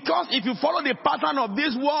 Because if you follow the pattern of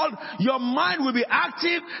this world, your mind will be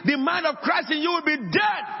active. The mind of Christ in you will be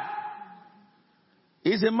dead.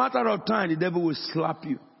 It's a matter of time. The devil will slap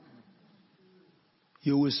you.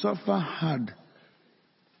 You will suffer hard.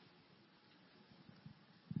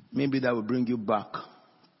 Maybe that will bring you back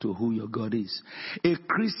to who your God is. A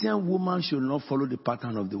Christian woman should not follow the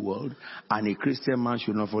pattern of the world, and a Christian man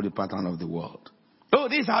should not follow the pattern of the world. Oh,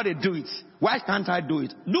 this is how they do it. Why can't I do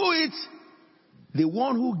it? Do it. The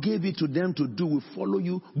one who gave it to them to do will follow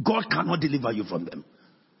you. God cannot deliver you from them.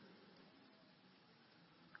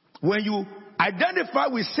 When you identify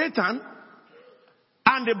with Satan,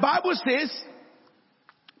 and the Bible says,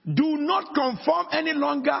 do not conform any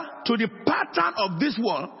longer to the pattern of this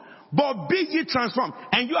world, but be ye transformed.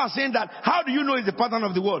 And you are saying that, how do you know it's the pattern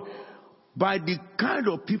of the world? By the kind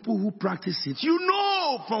of people who practice it. You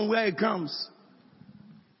know from where it comes.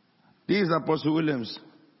 This is Apostle Williams.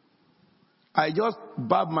 I just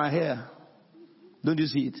barb my hair. Don't you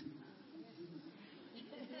see it?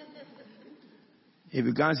 If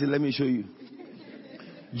you can't see, let me show you.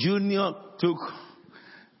 Junior took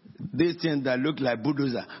this thing that looked like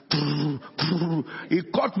bulldozer. He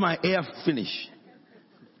cut my hair finish.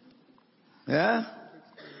 Yeah?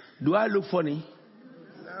 Do I look funny?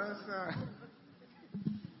 No, sir.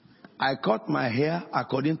 I cut my hair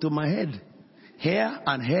according to my head. Hair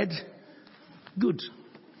and head, good.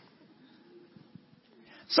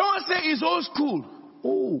 Someone say it's old school.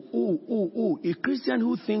 Oh. A Christian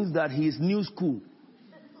who thinks that he is new school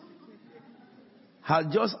has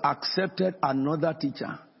just accepted another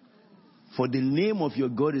teacher. For the name of your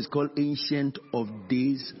God is called Ancient of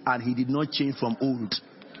Days, and he did not change from old.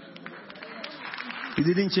 He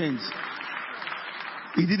didn't change.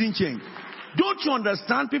 He didn't change. Don't you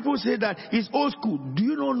understand? People say that it's old school. Do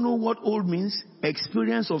you not know what old means?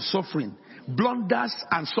 Experience of suffering, blunders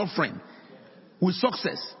and suffering with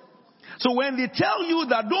success. So when they tell you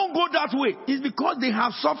that don't go that way, it's because they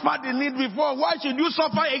have suffered the need before. Why should you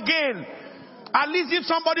suffer again? At least if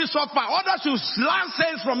somebody suffer, others should learn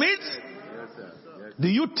sense from it. Yes, sir. Yes. Do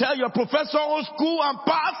you tell your professor old school and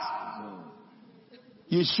pass?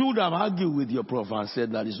 You should have argued with your prof and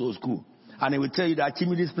said that it's old school. And he will tell you that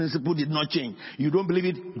Archimedes' principle did not change. You don't believe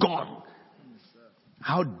it? Gone.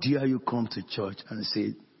 How dare you come to church and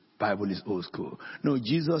say Bible is old school? No,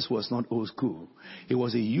 Jesus was not old school. He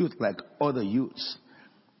was a youth like other youths.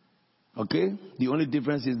 Okay? The only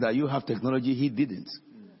difference is that you have technology, he didn't.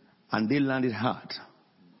 And they learned it hard.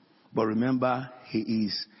 But remember, he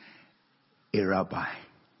is a rabbi.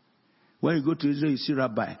 When you go to Israel, you see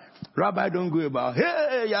rabbi. Rabbi don't go about,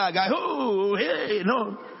 hey, yeah, guy, oh, hey.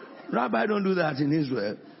 No. Rabbi don't do that in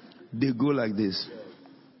Israel. They go like this.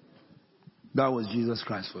 That was Jesus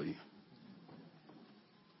Christ for you.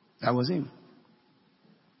 That was him.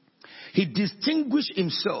 He distinguished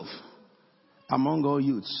himself among all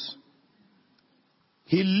youths.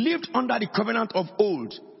 He lived under the covenant of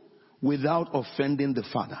old, without offending the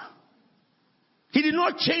Father. He did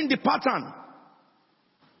not change the pattern.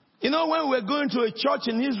 You know, when we were going to a church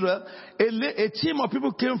in Israel, a team of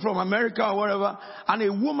people came from America or whatever, and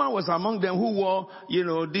a woman was among them who wore, you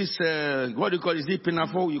know, this, what do you call it? Is it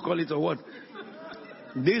pinafore? You call it or what?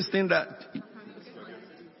 This thing that,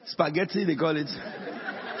 spaghetti, they call it.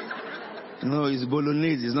 No, it's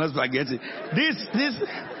bolognese, it's not spaghetti.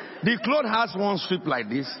 The cloth has one strip like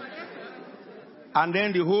this. And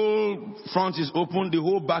then the whole front is open, the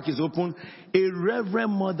whole back is open. A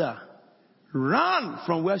reverend mother ran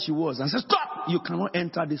from where she was and said, "Stop! You cannot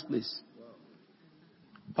enter this place."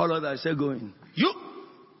 All of that, I said, "Go in." You.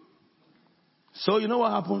 So you know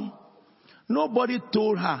what happened? Nobody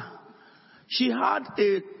told her. She had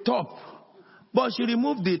a top, but she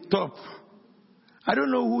removed the top. I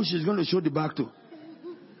don't know who she's going to show the back to.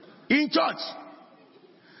 In church.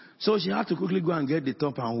 So she had to quickly go and get the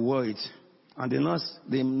top and wear it. And the nurse,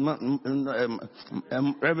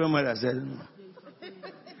 Reverend Mother said,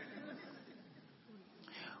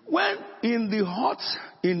 when in the hot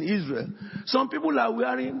in Israel, some people are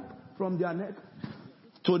wearing from their neck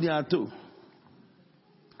to their toe.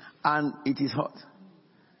 And it is hot.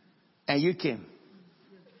 And you came.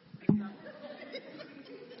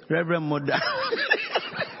 Reverend Mother.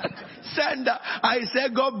 I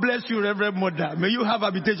said, God bless you, Reverend Mother. May you have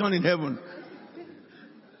habitation in heaven.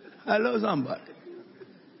 Hello, somebody.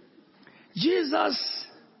 Jesus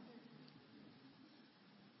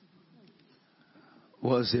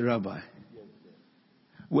was a rabbi.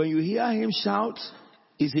 When you hear him shout,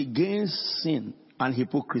 it's against sin and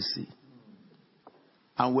hypocrisy.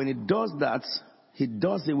 And when he does that, he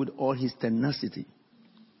does it with all his tenacity.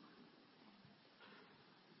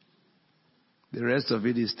 The rest of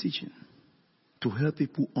it is teaching to help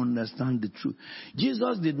people understand the truth.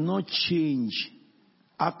 Jesus did not change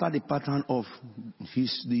after the pattern of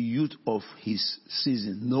the youth of his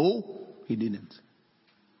season. No, he didn't.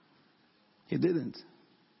 He didn't.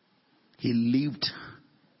 He lived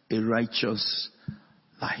a righteous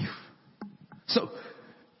life. So,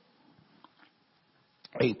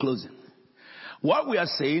 in closing, what we are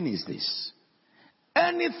saying is this.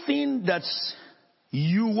 Anything that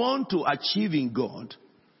you want to achieve in God,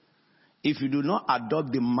 if you do not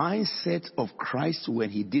adopt the mindset of Christ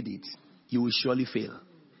when he did it, you will surely fail.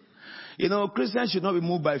 You know, Christians should not be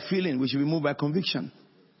moved by feeling. We should be moved by conviction.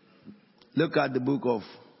 Look at the book of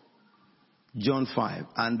John 5,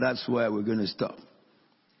 and that's where we're going to stop.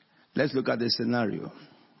 Let's look at the scenario.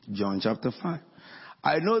 John chapter 5.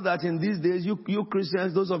 I know that in these days, you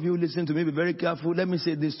Christians, those of you who listen to me, be very careful. Let me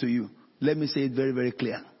say this to you. Let me say it very, very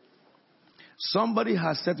clear. Somebody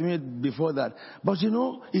has said to me before that, but you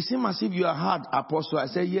know, it seems as if you are hard, Apostle. I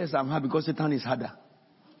say, yes, I'm hard because Satan is harder.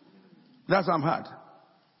 That's why I'm hard.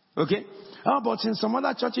 Okay? Oh, but in some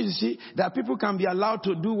other churches, you see, that people can be allowed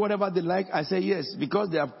to do whatever they like. I say, yes, because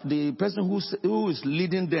they are the person who is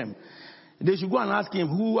leading them. They should go and ask him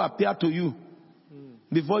who appeared to you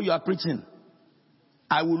before you are preaching.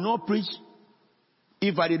 I will not preach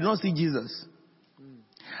if I did not see Jesus.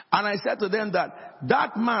 And I said to them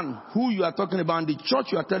that man who you are talking about, in the church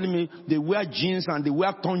you are telling me, they wear jeans and they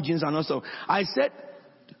wear torn jeans and also. I said,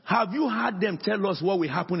 have you heard them tell us what will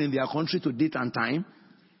happen in their country to date and time?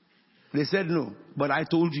 They said no, but I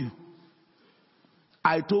told you.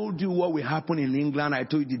 I told you what will happen in England. I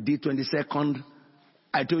told you the date 22nd.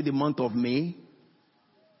 I told you the month of May.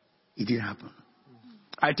 It didn't happen.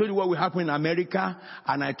 I told you what will happen in America,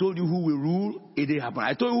 and I told you who will rule. It didn't happen.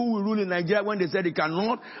 I told you who will rule in Nigeria when they said it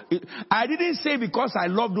cannot. I didn't say because I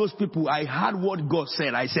love those people. I heard what God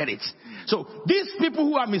said. I said it. So these people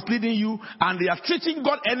who are misleading you and they are treating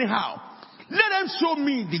God anyhow, let them show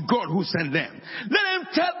me the God who sent them. Let them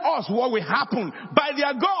tell us what will happen by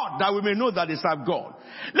their God, that we may know that they serve God.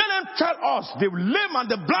 Let them tell us the lame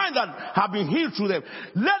and the blind that have been healed through them.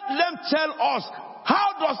 Let them tell us,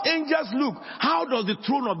 how does angels look? How does the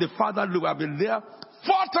throne of the Father look? I've been there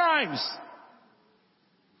 4 times.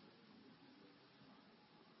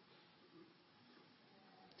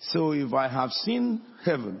 So if I have seen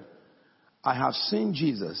heaven, I have seen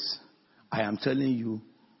Jesus, I am telling you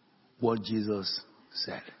what Jesus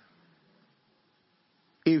said.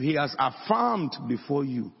 If he has affirmed before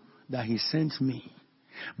you that he sent me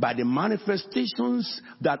by the manifestations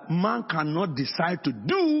that man cannot decide to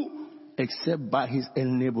do except by his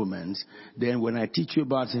enablement, then when I teach you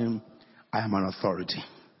about him, I am an authority.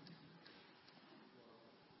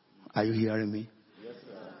 Are you hearing me? Yes,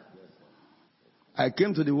 sir. Yes, sir. I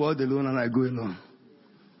came to the world alone and I go alone.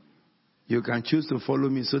 You can choose to follow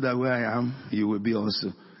me so that where I am, you will be also.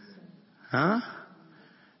 Huh?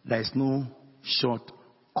 There is no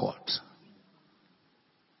shortcut.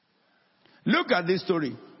 Look at this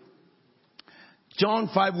story. John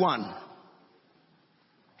 5:1.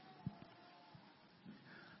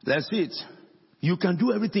 Let's see it. You can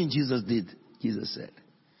do everything Jesus did, Jesus said.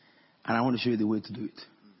 And I want to show you the way to do it.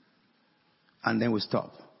 And then we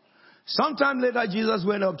stop. Sometime later, Jesus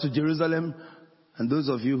went up to Jerusalem. And those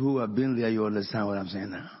of you who have been there, you understand what I'm saying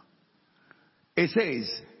now. It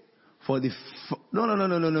says,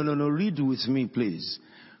 no, read with me, please.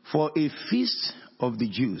 For a feast of the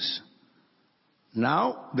Jews.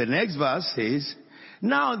 Now, the next verse says,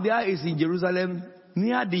 now there is in Jerusalem,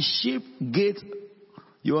 near the sheep gate.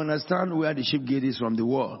 You understand where the sheep gate is from the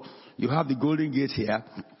wall. You have the golden gate here.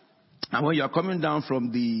 And when you are coming down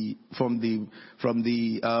from the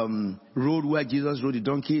road where Jesus rode the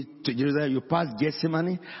donkey to Jerusalem, you pass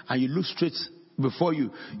Gethsemane and you look straight before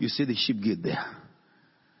you, you see the sheep gate there.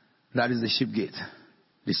 That is the sheep gate.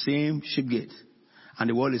 The same sheep gate. And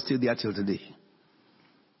the wall is still there till today.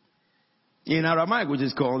 In Aramaic, which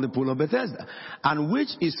is called the Pool of Bethesda, and which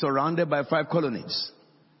is surrounded by 5 colonnades.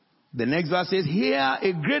 The next verse says, here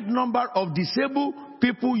a great number of disabled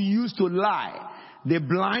people used to lie. The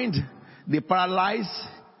blind, the paralyzed,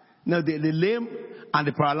 the lame, and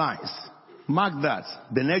the paralyzed. Mark that.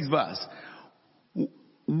 The next verse.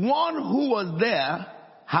 One who was there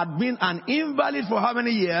had been an invalid for how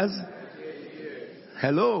many years? 8 years.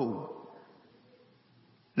 Hello.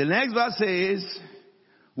 The next verse says,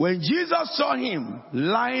 when Jesus saw him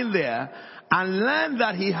lying there and learned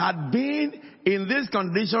that he had been in this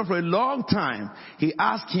condition for a long time, he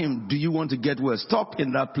asked him, do you want to get well? Stop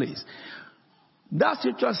in that place. That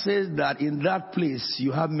scripture says that in that place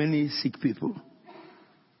you have many sick people.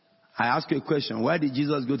 I ask you a question. Why did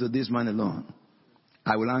Jesus go to this man alone?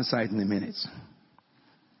 I will answer it in a minute.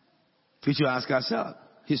 We should ask ourselves.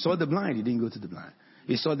 He saw the blind, he didn't go to the blind.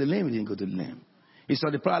 He saw the lame, he didn't go to the lame. He saw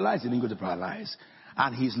the paralyzed, he didn't go to the paralyzed.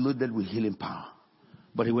 And he's loaded with healing power.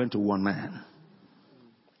 But he went to one man.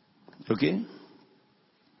 Okay?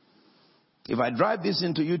 If I drive this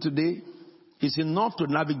into you today, it's enough to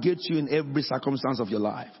navigate you in every circumstance of your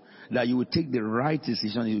life. That you will take the right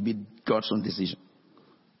decision, it will be God's own decision.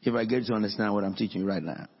 If I get you to understand what I'm teaching you right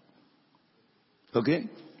now. Okay?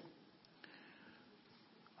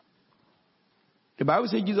 The Bible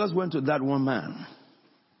says Jesus went to that one man.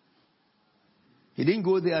 He didn't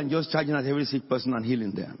go there and just charging at every sick person and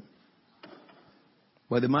healing them.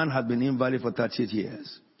 But the man had been invalid for 38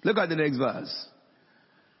 years. Look at the next verse.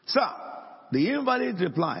 Sir, the invalid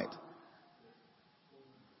replied,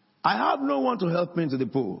 I have no one to help me into the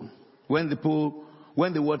pool. When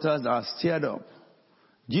the waters are stirred up.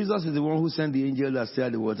 Jesus is the one who sent the angel that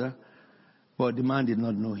stirred the water. But the man did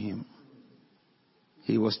not know him.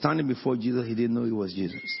 He was standing before Jesus. He didn't know he was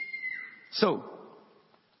Jesus. So,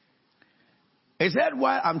 he said,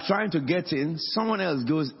 while I'm trying to get in, someone else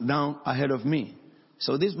goes down ahead of me.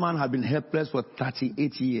 So this man had been helpless for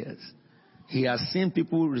 38 years. He has seen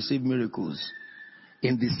people receive miracles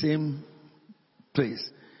in the same place.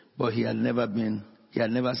 But he had never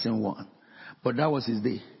seen one. But that was his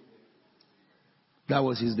day. That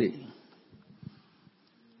was his day.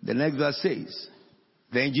 The next verse says,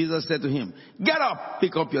 then Jesus said to him, get up,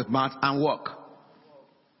 pick up your mat and walk.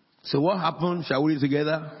 So what happened? Shall we read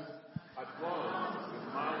together? At once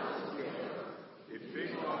his man was cured. He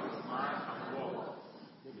picked up his mat and walked.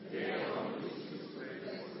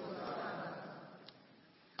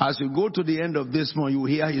 As you go to the end of this month, you will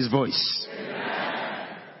hear his voice. Amen.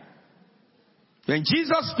 When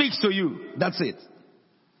Jesus speaks to you, that's it.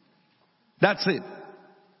 That's it.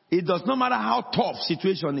 It does not matter how tough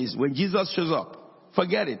situation is. When Jesus shows up,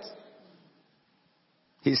 forget it.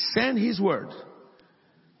 He sent his word.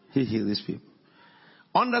 He heals his people.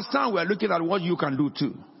 Understand, we are looking at what you can do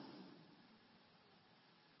too.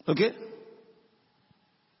 Okay?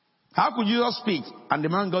 How could Jesus speak? And the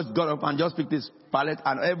man got up and just picked his pallet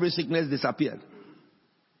and every sickness disappeared.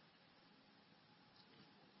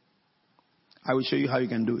 I will show you how you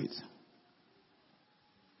can do it.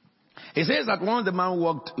 It says that once the man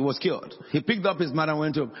walked, he was cured. He picked up his mat and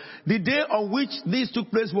went home. The day on which this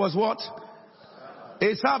took place was what?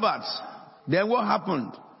 A Sabbath. Then what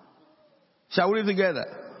happened? Shall we read together?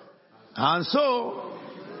 And so,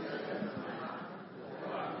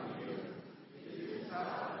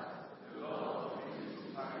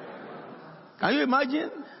 can you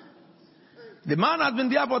imagine? The man has been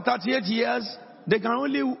there for 38 years. They can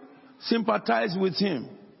only sympathize with him.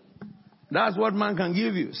 That's what man can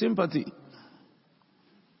give you, sympathy.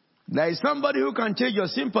 There is somebody who can change your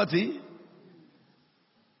sympathy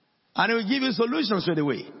and he will give you solutions straight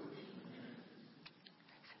away.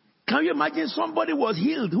 Can you imagine somebody was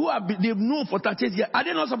healed who they've known for 38 years? Are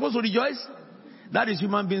they not supposed to rejoice? That is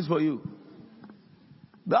human beings for you.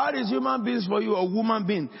 That is human beings for you, or woman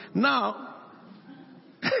being. Now,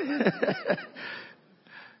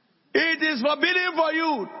 it is forbidden for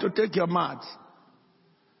you to take your mat.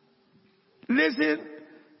 Listen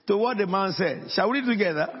to what the man said. Shall we read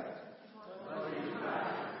together?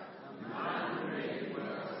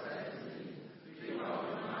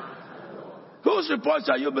 Whose report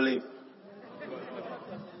shall you believe?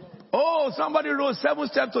 Oh, somebody wrote 7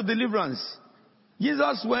 steps to deliverance.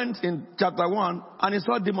 Jesus went in chapter 1 and he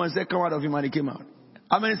saw demons say, come out of him, and he came out.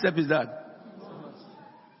 How many steps is that?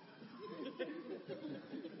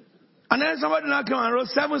 And then somebody now came and wrote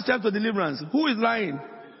 7 steps to deliverance. Who is lying?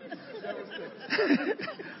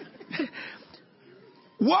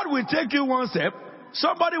 What will take you 1 step?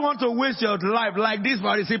 Somebody wants to waste your life like these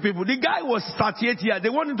Pharisee people. The guy was 38 years. They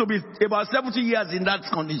want him to be about 70 years in that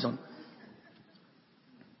condition.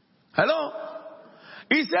 Hello?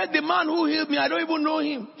 He said, the man who healed me, I don't even know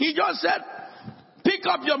him. He just said, pick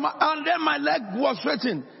up your mat. And then my leg was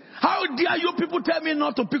sweating. How dare you people tell me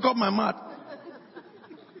not to pick up my mat?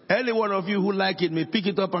 Any one of you who like it may pick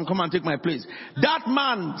it up and come and take my place. That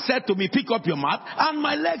man said to me, pick up your mat. And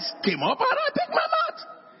my legs came up and I picked my mat.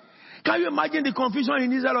 Can you imagine the confusion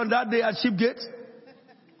in Israel on that day at Sheepgate?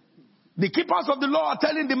 The keepers of the law are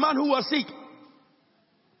telling the man who was sick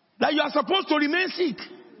that you are supposed to remain sick.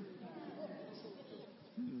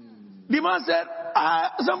 The man said,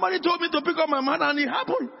 somebody told me to pick up my mat, and it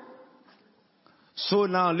happened. So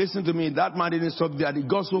now listen to me. That man didn't stop there. He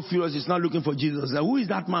got so furious, he's not looking for Jesus. Who is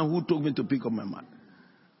that man who told me to pick up my mat?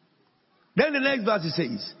 Then the next verse he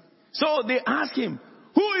says, so they ask him,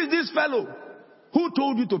 who is this fellow who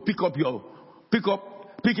told you to pick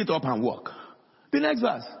it up and walk? The next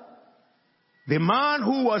verse. The man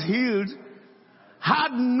who was healed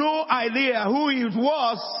had no idea who it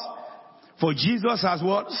was, for Jesus has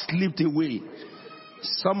what? Slipped away.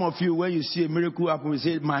 Some of you, when you see a miracle happen, you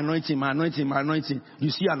say, my anointing, my anointing, my anointing. You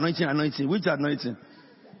see anointing, anointing. Which anointing?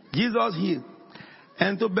 Jesus healed.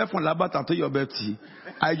 And to be from Labata to your Betty,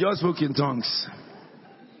 I just spoke in tongues.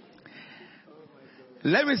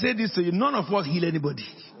 Let me say this to you. None of us heal anybody.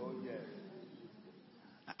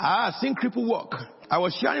 I've seen cripple walk. I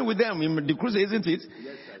was sharing with them in the crusade, isn't it?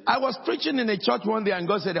 I was preaching in a church one day and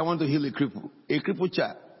God said, I want to heal a cripple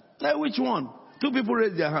child. Like, which one? 2 people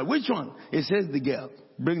raised their hand. Which one? He says the girl.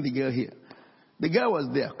 Bring the girl here. The girl was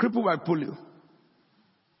there, crippled by polio.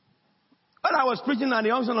 When I was preaching and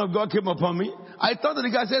the unction of God came upon me, I thought that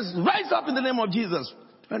the guy says, rise up in the name of Jesus.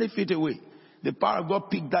 20 feet away. The power of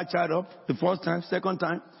God picked that child up the first time, second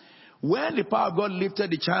time. When the power of God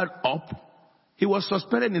lifted the child up, he was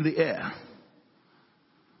suspended in the air.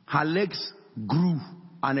 Her legs grew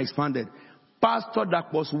and expanded. Pastor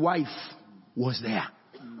Dakpo's wife was there.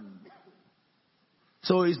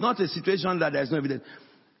 So it's not a situation that there's no evidence.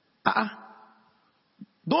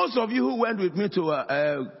 Those of you who went with me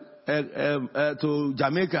to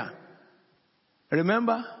Jamaica,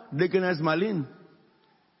 remember Deaconess Malin?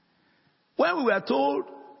 When we were told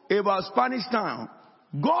about Spanish Town,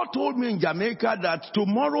 God told me in Jamaica that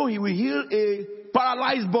tomorrow he will heal a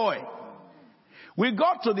paralyzed boy. We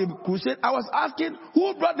got to the crusade. I was asking,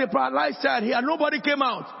 who brought the paralyzed child here? Nobody came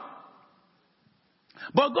out.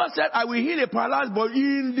 But God said, I will heal a paralyzed boy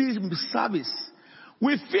in this service.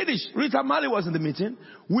 We finished. Rita Mali was in the meeting.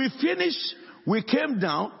 We finished. We came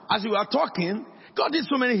down. As we were talking, God did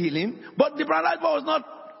so many healing, but the paralyzed boy was not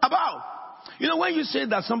about. You know, when you say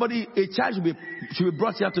that a child should be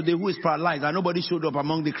brought here today who is paralyzed and nobody showed up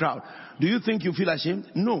among the crowd, do you think you feel ashamed?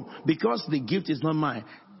 No, because the gift is not mine.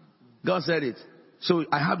 God said it. So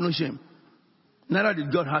I have no shame. Neither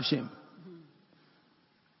did God have shame.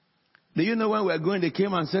 Do you know when we were going, they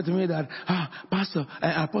came and said to me that, Pastor,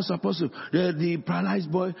 Apostle, the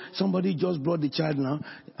paralyzed boy, somebody just brought the child now,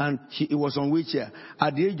 and he was on wheelchair.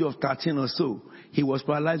 At the age of 13 or so, he was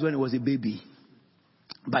paralyzed when he was a baby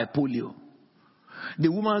by polio.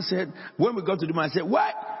 The woman said, when we got to the woman, I said,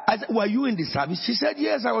 why? I said, were you in the service? She said,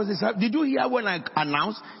 yes, I was in the service. Did you hear when I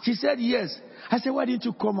announced? She said, yes. I said, why didn't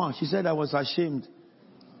you come out? She said, I was ashamed.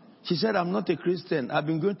 She said, I'm not a Christian. I've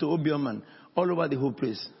been going to Obiaman all over the whole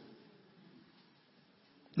place.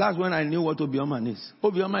 That's when I knew what Obioma is.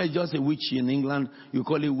 Obioma is just a witch in England. You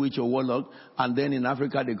call it witch or warlock. And then in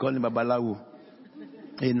Africa, they call him Babalawo.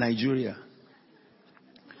 In Nigeria.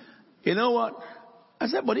 You know what? I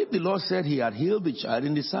said, but if the Lord said he had healed the child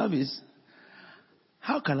in the service,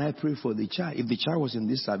 how can I pray for the child? If the child was in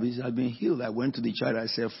this service, he had been healed. I went to the child. I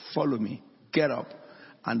said, follow me. Get up.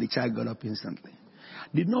 And the child got up instantly.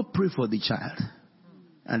 Did not pray for the child.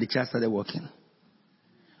 And the child started walking.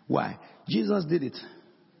 Why? Jesus did it.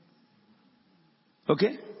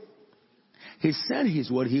 Okay? He sent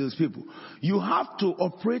his word, heals people. You have to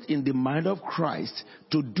operate in the mind of Christ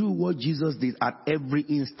to do what Jesus did at every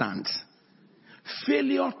instant.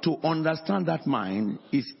 Failure to understand that mind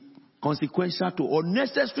is consequential to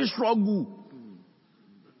unnecessary struggle.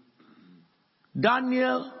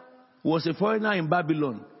 Daniel was a foreigner in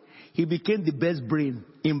Babylon. He became the best brain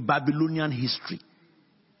in Babylonian history.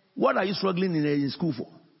 What are you struggling in school for?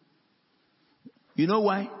 You know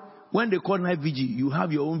why? When they call night vigil, you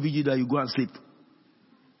have your own vigil that you go and sleep.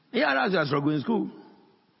 Yeah, that's your struggle in school.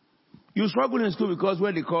 You struggle in school because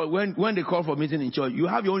when they call for meeting in church, you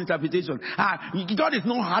have your own interpretation. God is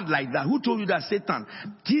not hard like that. Who told you that? Satan.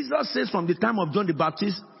 Jesus says from the time of John the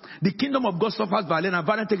Baptist, the kingdom of God suffers violence and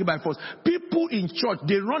violence taken by force. People in church,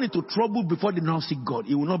 they run into trouble before they now seek God.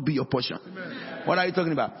 It will not be your portion. Amen. What are you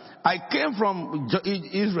talking about? I came from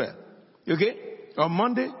Israel. Okay? On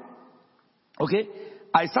Monday. Okay?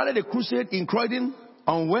 I started a crusade in Croydon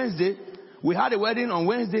on Wednesday. We had a wedding on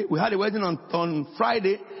Wednesday. We had a wedding on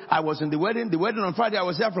Friday. I was in the wedding. The wedding on Friday, I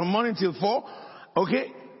was there from morning till 4.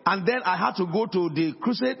 Okay? And then I had to go to the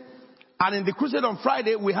crusade. And in the crusade on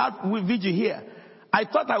Friday, we had vigil here. I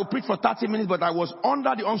thought I would preach for 30 minutes, but I was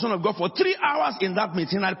under the unction of God for 3 hours in that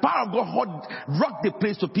meeting. And the power of God rocked the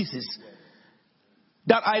place to pieces.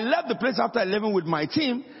 That I left the place after 11 with my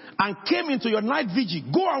team and came into your night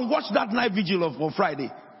vigil. Go and watch that night vigil of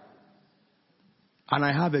Friday. And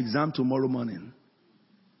I have exam tomorrow morning.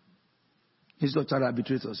 Institute of Child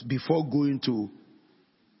Arbitrators before going to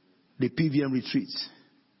the PVM retreats.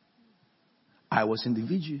 I was in the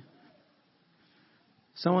vigil.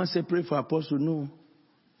 Someone said, pray for Apostle. No.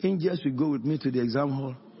 Angels will go with me to the exam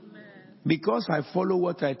hall. Amen. Because I follow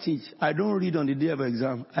what I teach. I don't read on the day of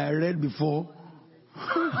exam. I read before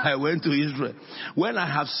I went to Israel. When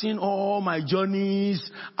I have seen all my journeys,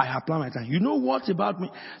 I have planned my time. You know what about me?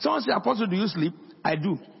 Someone said, Apostle, do you sleep? I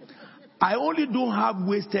do. I only don't have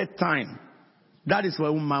wasted time. That is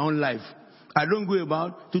for my own life. I don't go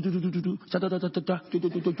about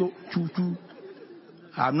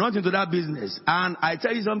I'm not into that business. And I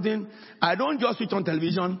tell you something, I don't just switch on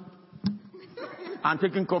television and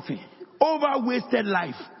taking coffee. Over-wasted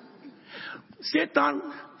life. Satan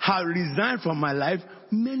has resigned from my life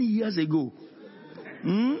many years ago.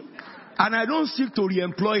 And I don't seek to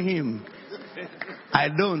re-employ him. I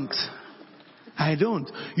don't.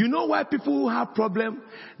 You know why people who have problem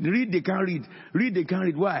read, they can't read. Read, they can't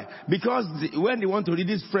read. Why? Because when they want to read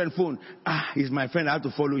this friend phone, he's my friend, I have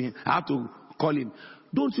to follow him. I have to call him.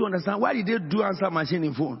 Don't you understand? Why did they do answer machine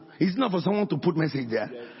in phone? It's not for someone to put message there.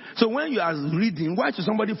 Yes. So when you are reading, why should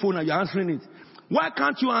somebody phone and you're answering it? Why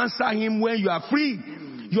can't you answer him when you are free?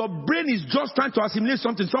 Your brain is just trying to assimilate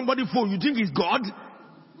something. Somebody phone, you think it's God?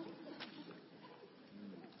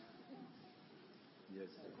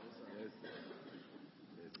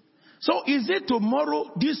 So is it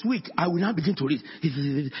tomorrow, this week, I will now begin to read?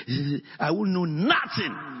 I will know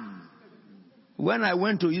nothing. When I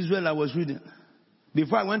went to Israel, I was reading.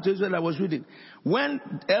 Before I went to Israel, I was reading. When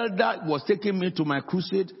Elder was taking me to my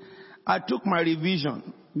crusade, I took my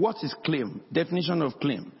revision. What is claim? Definition of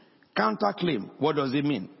claim. Counter claim. What does it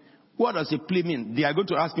mean? What does a plea mean? They are going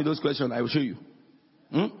to ask me those questions. I will show you.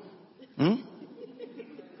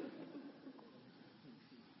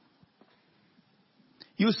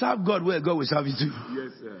 You serve God well, God will serve you too.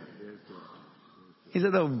 Yes, sir. Yes, sir.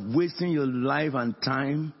 Instead of wasting your life and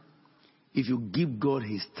time, if you give God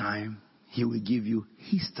his time, he will give you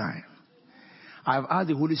his time. I've asked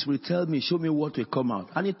the Holy Spirit, tell me, show me what will come out.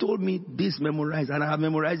 And he told me, this memorize. And I have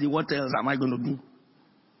memorized it. What else am I going to do?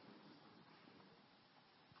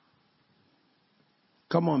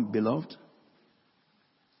 Come on, beloved.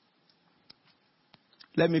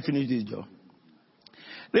 Let me finish this job.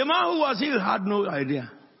 The man who was healed had no idea.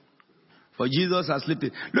 For Jesus has slipped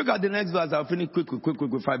it. Look at the next verse. I'll finish quick,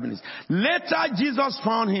 5 minutes. Later, Jesus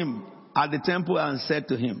found him at the temple and said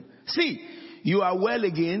to him, see, you are well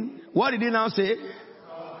again. What did he now say?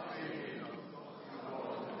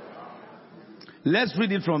 Let's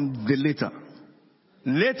read it from the later.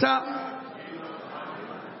 Later.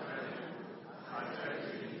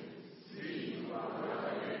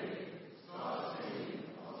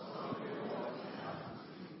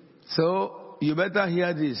 So, you better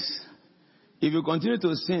hear this. If you continue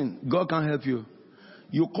to sin, God can't help you.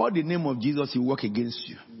 You call the name of Jesus, he will work against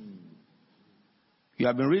you. You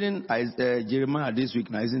have been reading Jeremiah this week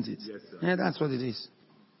now, isn't it? Yes, sir. Yeah, that's what it is.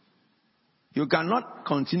 You cannot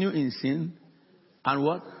continue in sin and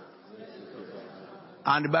what?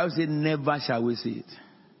 And the Bible says, never shall we see it.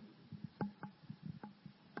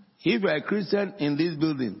 If you are a Christian in this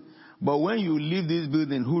building, but when you leave this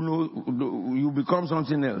building, who knows, you become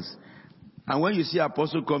something else. And when you see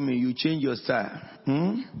apostle coming, you change your style.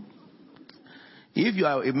 If you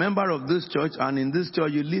are a member of this church and in this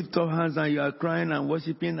church you lift up hands and you are crying and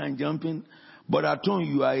worshiping and jumping, but at home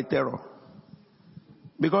you are a terror.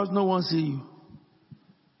 Because no one sees you.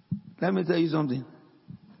 Let me tell you something.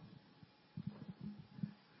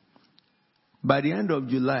 By the end of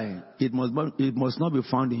July, it must not be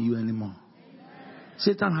found in you anymore.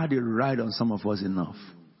 Satan had a ride on some of us enough.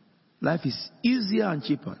 Life is easier and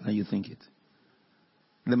cheaper than you think it.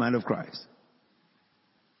 The mind of Christ.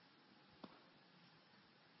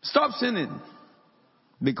 Stop sinning.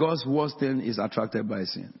 Because worse thing is attracted by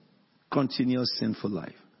sin. Continuous sinful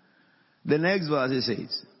life. The next verse it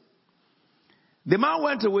says, the man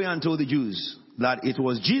went away and told the Jews that it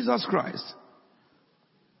was Jesus Christ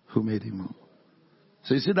who made him move.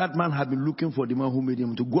 So you see, that man had been looking for the man who made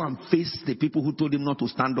him to go and face the people who told him not to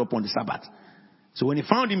stand up on the Sabbath. So when he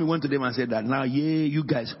found him, he went to them and said that, now, you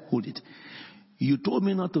guys hold it. You told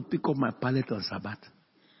me not to pick up my pallet on Sabbath.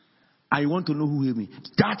 I want to know who healed me.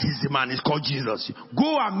 That is the man. It's called Jesus.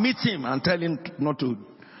 Go and meet him and tell him not to.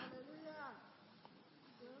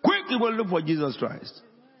 Quickly go look for Jesus Christ.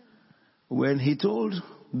 When he told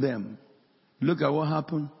them, look at what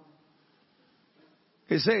happened.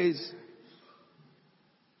 He says,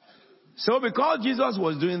 so because Jesus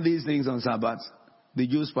was doing these things on Sabbath, the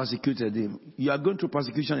Jews persecuted him. You are going through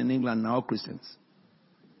persecution in England now, Christians.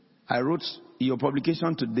 I wrote, your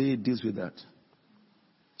publication today deals with that.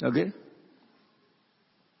 Okay?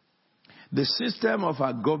 The system of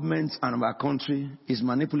our government and of our country is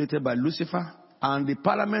manipulated by Lucifer, and the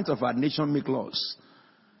parliament of our nation make laws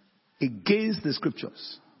against the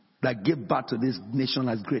scriptures that give birth to this nation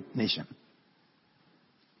as great nation.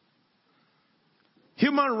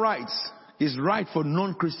 Human rights is right for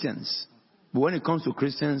non-Christians. But when it comes to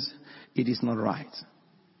Christians, it is not right.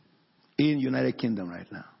 In United Kingdom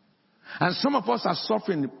right now. And some of us are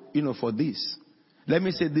suffering, for this. Let me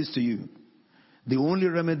say this to you. The only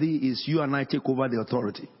remedy is you and I take over the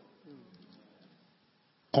authority.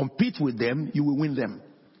 Compete with them, you will win them.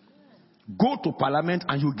 Go to parliament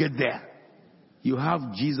and you get there. You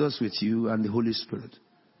have Jesus with you and the Holy Spirit.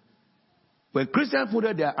 When Christians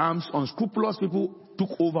put their arms, unscrupulous people took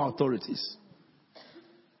over authorities.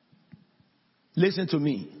 Listen to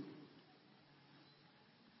me.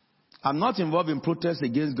 I'm not involved in protests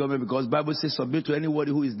against government because the Bible says submit to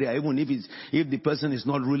anybody who is there, even if the person is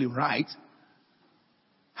not really right.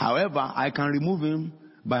 However, I can remove him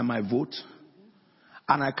by my vote,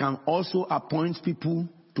 and I can also appoint people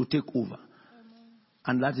to take over.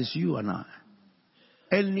 And that is you and I.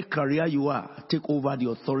 Any career you are, take over the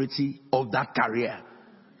authority of that career.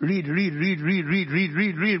 Read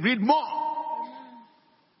more.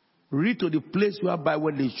 Read to the place whereby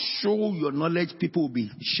when they show your knowledge, people will be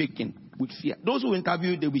shaken with fear. Those who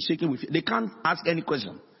interview, they'll be shaken with fear. They can't ask any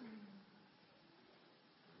question.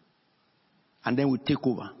 And then we take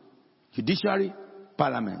over. Judiciary,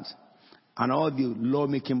 parliament, and all the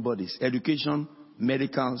law-making bodies, education,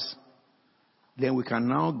 medicals. Then we can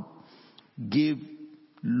now give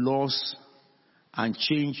laws and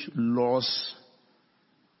change laws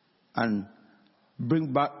and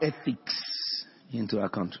bring back ethics into our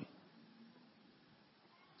country.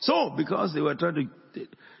 So, because they were trying to,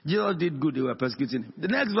 Jesus did good, they were persecuting him. The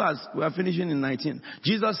next verse, we are finishing in 19.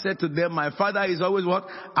 Jesus said to them, my Father is always what?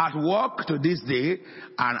 At work to this day,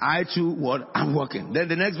 and I too, what? I'm working. Then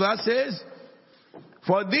the next verse says,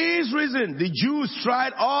 for this reason, the Jews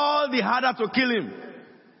tried all the harder to kill him.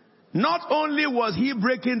 Not only was he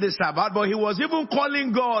breaking the Sabbath, but he was even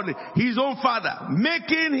calling God his own Father,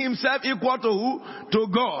 making himself equal to who? To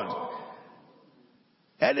God.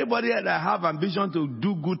 Anybody that have ambition to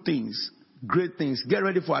do good things, great things, get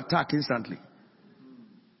ready for attack instantly.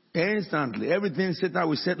 Instantly. Everything Satan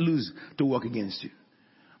will set loose to work against you.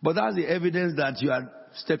 But that's the evidence that you are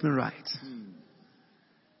stepping right.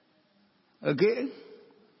 Okay?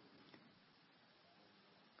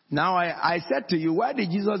 Now I said to you, why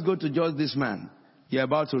did Jesus go to judge this man? You're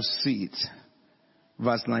about to see it.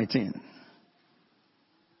 Verse 19.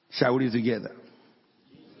 Shall we read together?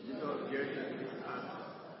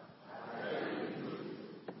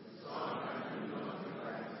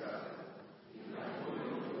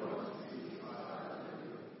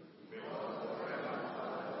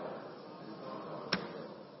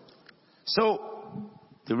 So,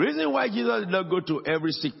 the reason why Jesus did not go to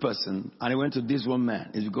every sick person and he went to this one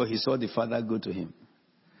man is because he saw the Father go to him.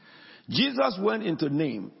 Jesus went into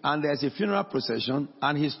Nain and there's a funeral procession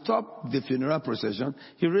and he stopped the funeral procession.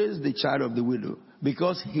 He raised the child of the widow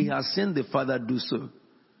because he has seen the Father do so.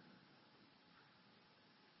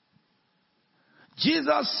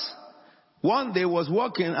 Jesus One day was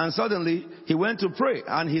walking and suddenly he went to pray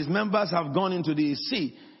and his members have gone into the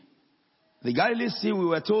sea. The Galilee Sea, we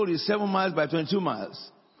were told, is 7 miles by 22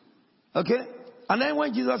 miles. Okay? And then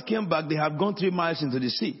when Jesus came back, they have gone 3 miles into the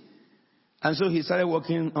sea. And so he started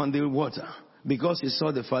walking on the water because he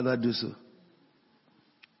saw the Father do so.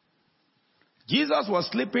 Jesus was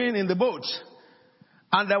sleeping in the boat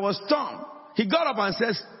and there was storm. He got up and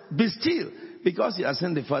said, "Be still," because he had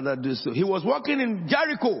seen the Father do so. He was walking in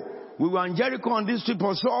Jericho. We were in Jericho on this trip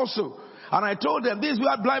also. And I told them, this is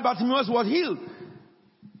where blind Bartimaeus was healed.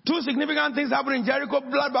 2 significant things happened in Jericho.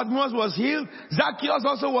 Blind Bartimaeus was healed. Zacchaeus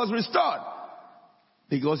also was restored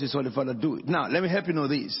because he saw the Father do it. Now, let me help you know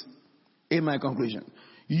this. In my conclusion,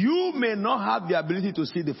 you may not have the ability to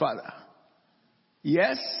see the Father.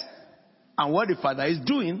 Yes, and what the Father is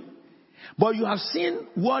doing. But you have seen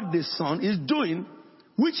what the Son is doing,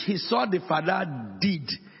 which he saw the Father did.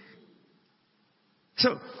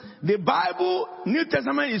 So, the Bible, New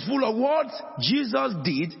Testament, is full of what Jesus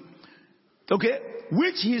did, okay,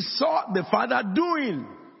 which he saw the Father doing.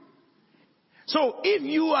 So, if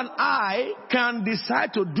you and I can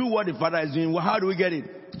decide to do what the Father is doing, well, how do we get it?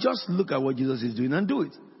 Just look at what Jesus is doing and do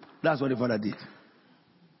it. That's what the Father did.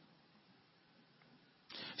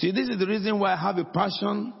 See, this is the reason why I have a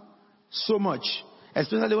passion so much,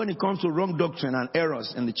 especially when it comes to wrong doctrine and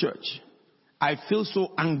errors in the church. I feel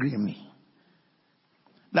so angry in me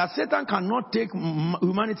that Satan cannot take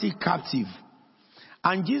humanity captive.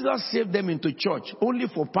 And Jesus saved them into church only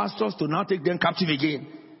for pastors to now take them captive again.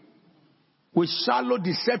 With shallow,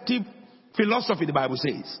 deceptive philosophy, the Bible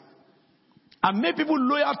says. And make people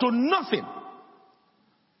loyal to nothing.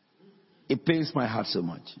 It pains my heart so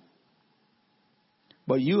much.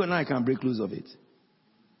 But you and I can break loose of it.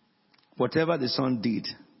 Whatever the Son did,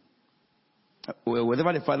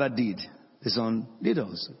 whatever the Father did, the Son did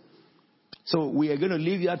also. So we are going to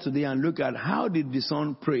leave here today and look at how did the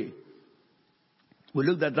Son pray. We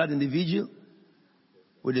looked at that in the vigil.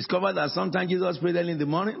 We discovered that sometimes Jesus prayed early in the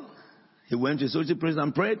morning. He went to solitary prayer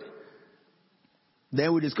and prayed.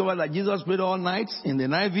 Then we discovered that Jesus prayed all night in the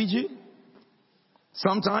night vigil.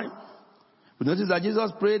 Sometime. We noticed that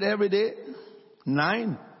Jesus prayed every day.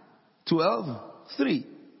 9, 12, 3.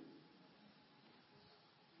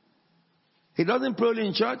 He doesn't pray only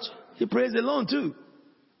in church. He prays alone too.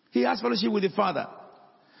 He has fellowship with the Father.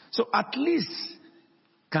 So at least,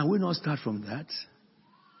 can we not start from that?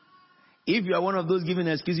 If you are one of those giving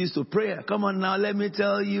excuses to prayer, come on now, let me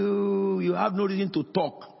tell you, you have no reason to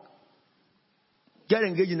talk. Get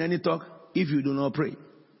engaged in any talk if you do not pray.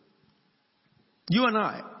 You and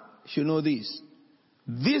I should know this.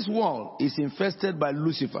 This world is infested by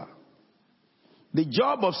Lucifer. The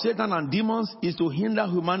job of Satan and demons is to hinder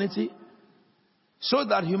humanity so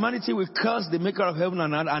that humanity will curse the maker of heaven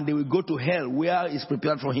and earth and they will go to hell where is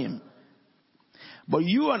prepared for him. But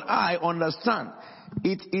you and I understand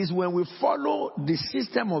it is when we follow the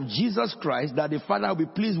system of Jesus Christ that the Father will be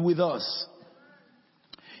pleased with us.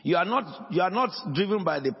 You are not driven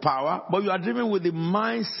by the power, but you are driven with the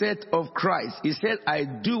mindset of Christ. He said, I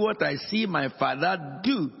do what I see my Father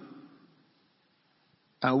do.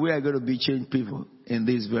 And we are going to be changed people in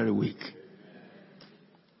this very week.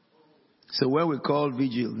 So when we call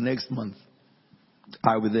vigil next month,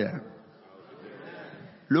 I'll be there.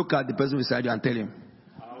 Look at the person beside you and tell him,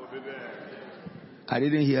 I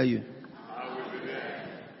didn't hear you.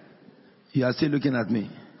 You are still looking at me.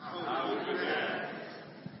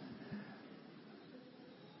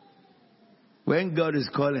 When God is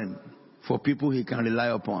calling for people he can rely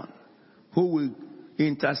upon, who will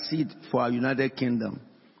intercede for our United Kingdom,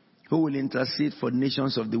 who will intercede for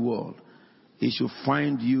nations of the world, he should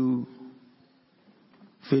find you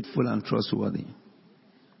faithful and trustworthy.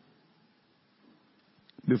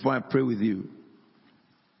 Before I pray with you,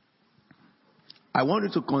 I want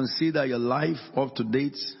you to consider your life up to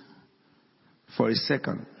date for a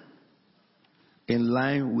second in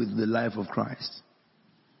line with the life of Christ.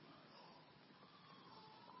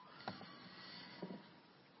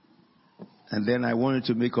 And then I want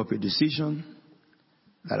you to make up a decision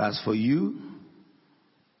that as for you,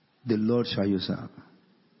 the Lord shall you serve.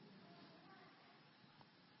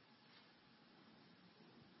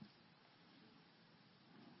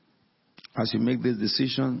 As you make this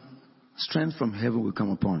decision, strength from heaven will come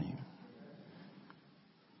upon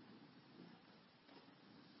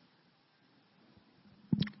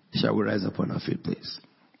you. Shall we rise upon our feet, please?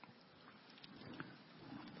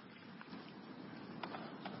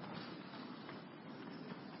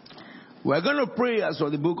 We're going to pray as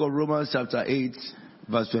for the book of Romans chapter 8,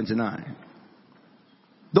 verse 29.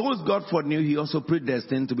 Those God foreknew, he also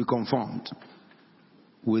predestined to be conformed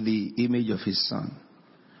with the image of his Son,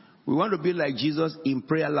 We want to be like Jesus in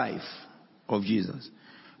prayer life of Jesus.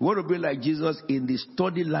 We want to be like Jesus in the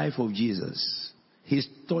study life of Jesus. He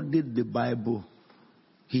studied the Bible.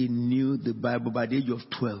 He knew the Bible. By the age of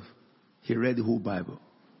 12, he read the whole Bible.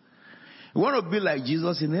 We want to be like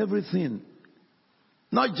Jesus in everything.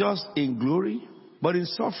 Not just in glory, but in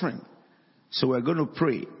suffering. So we're going to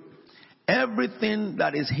pray. Everything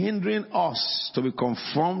that is hindering us to be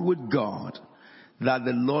conformed with God, that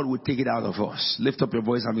the Lord will take it out of us. Lift up your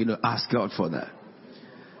voice. I'm going to ask God for that.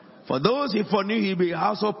 For those he foreknew, he be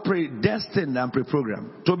also predestined and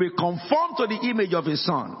pre-programmed to be conformed to the image of his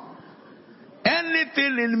Son.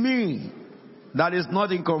 Anything in me that is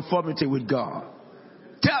not in conformity with God,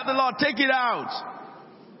 tell the Lord, take it out.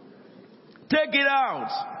 Take it out.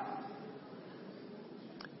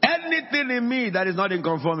 Anything in me that is not in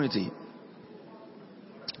conformity,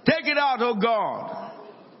 take it out, oh God.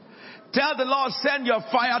 Tell the Lord, send your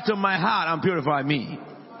fire to my heart and purify me.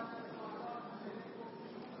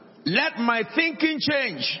 Let my thinking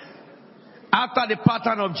change after the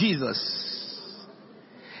pattern of Jesus.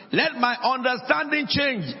 Let my understanding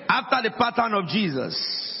change after the pattern of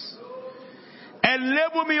Jesus.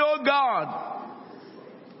 Enable me, oh God.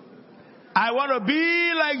 I want to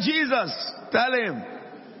be like Jesus. Tell him.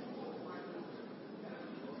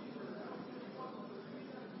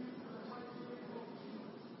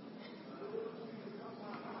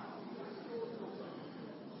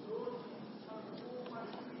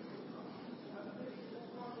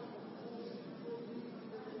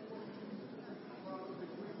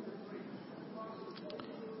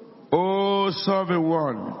 Oh, sovereign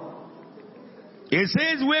one. It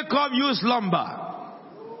says, wake up, you slumber,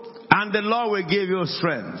 and the Lord will give you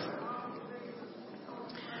strength.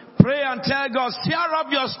 Pray and tell God, stir up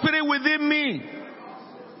your spirit within me.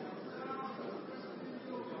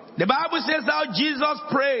 The Bible says how Jesus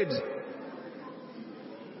prayed.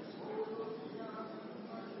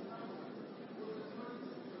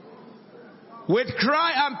 With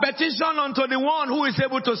cry and petition unto the one who is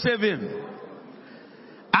able to save him.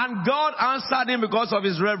 And God answered him because of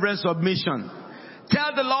his reverent submission.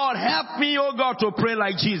 Tell the Lord, help me, oh God, to pray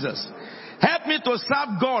like Jesus. Help me to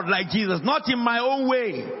serve God like Jesus, not in my own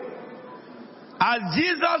way. As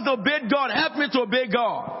Jesus obeyed God, help me to obey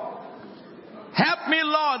God. Help me,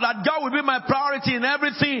 Lord, that God will be my priority in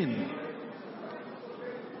everything.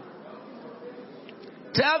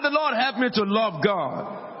 Tell the Lord, help me to love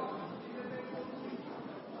God.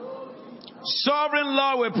 Sovereign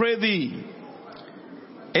Lord, we pray thee.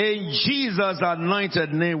 In Jesus'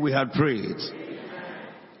 anointed name we have prayed.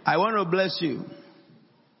 I want to bless you.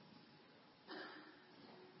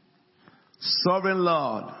 Sovereign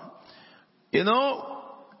Lord. You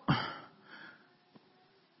know,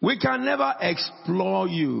 we can never explore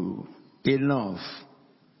you enough.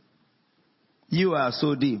 You are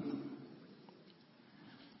so deep.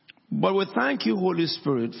 But we thank you, Holy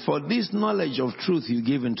Spirit, for this knowledge of truth you've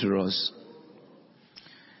given to us.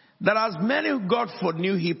 That as many who God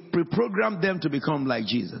foreknew, he pre-programmed them to become like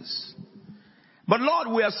Jesus. But Lord,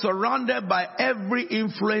 we are surrounded by every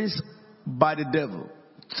influence by the devil.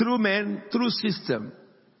 Through men, through system.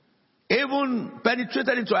 Even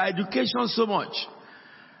penetrated into our education so much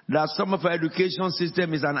that some of our education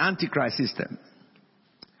system is an antichrist system.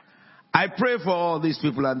 I pray for all these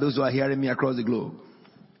people and those who are hearing me across the globe.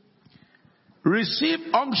 Receive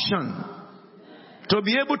unction to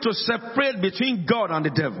be able to separate between God and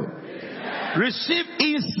the devil. Amen. Receive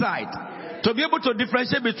insight to be able to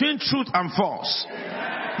differentiate between truth and false.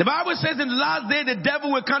 Amen. The Bible says in the last day the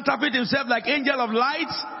devil will counterfeit himself like angel of light.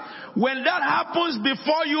 When that happens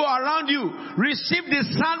before you or around you, receive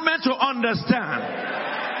discernment to understand. Amen.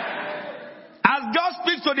 As God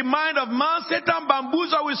speaks to the mind of man, Satan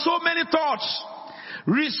bamboozles with so many thoughts.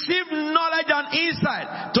 Receive knowledge and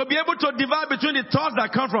insight to be able to divide between the thoughts that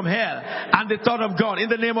come from hell and the thought of God in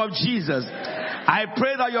the name of Jesus. I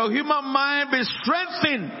pray that your human mind be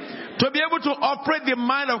strengthened to be able to operate the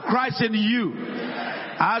mind of Christ in you.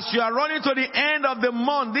 As you are running to the end of the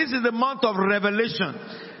month, this is the month of revelation.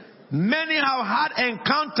 Many have had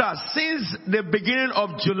encounters since the beginning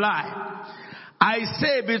of July. I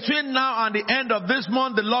say between now and the end of this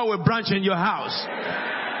month, the Lord will branch in your house.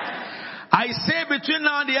 I say between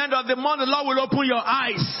now and the end of the month, the Lord will open your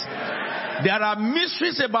eyes. There are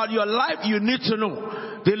mysteries about your life you need to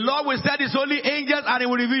know. The Lord will send his holy angels and he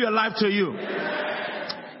will reveal your life to you.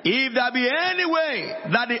 If there be any way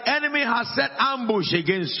that the enemy has set ambush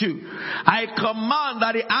against you, I command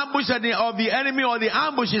that the ambush of the enemy or the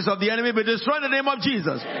ambushes of the enemy be destroyed in the name of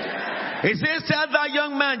Jesus. It says, tell that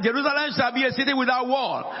young man, Jerusalem shall be a city without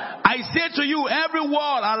wall. I say to you, every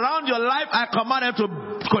wall around your life, I command it to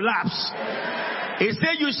collapse. He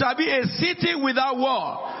said, you shall be a city without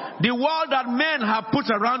wall. The wall that men have put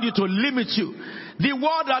around you to limit you. The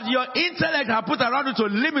wall that your intellect have put around you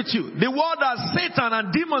to limit you. The wall that Satan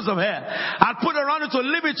and demons of hell have put around you to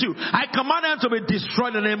limit you. I command them to be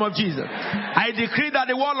destroyed in the name of Jesus. I decree that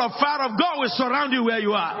the wall of fire of God will surround you where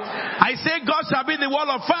you are. I say God shall be the wall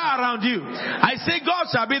of fire around you. I say God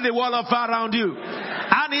shall be the wall of fire around you.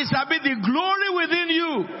 And it shall be the glory within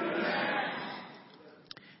you.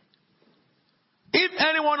 If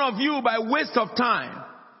any one of you by waste of time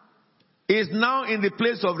is now in the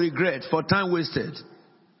place of regret for time wasted,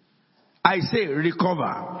 I say recover.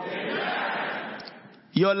 Amen.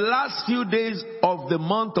 Your last few days of the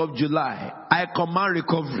month of July, I command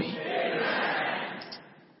recovery. Amen.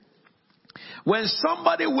 When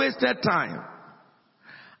somebody wasted time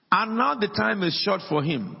and now the time is short for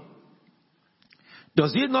him,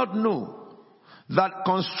 does he not know that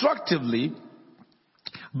constructively,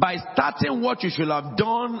 by starting what you should have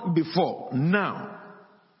done before, now,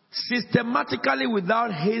 systematically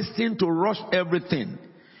without hastening to rush everything,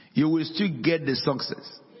 you will still get the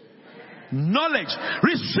success. Knowledge,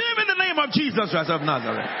 receive in the name of Jesus Christ of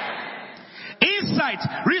Nazareth. Insight,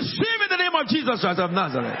 receive in the name of Jesus Christ of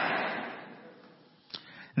Nazareth.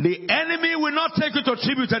 The enemy will not take you to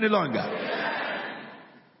tribute any longer.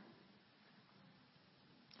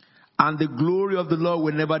 And the glory of the Lord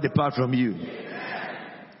will never depart from you.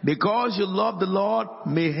 Because you love the Lord,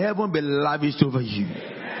 may heaven be lavished over you.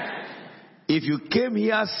 If you came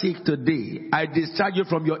here sick today, I discharge you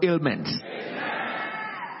from your ailment.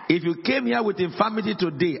 If you came here with infirmity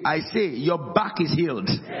today, I say your back is healed.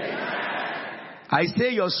 I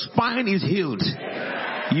say your spine is healed.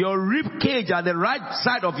 Your rib cage at the right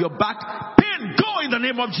side of your back, pain, go in the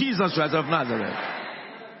name of Jesus Christ of Nazareth.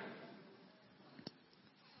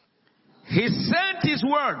 He sent his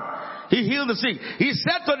word. He healed the sick. He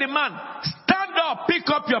said to the man, stand up, pick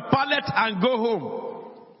up your pallet and go home.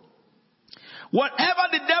 Whatever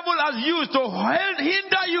the devil has used to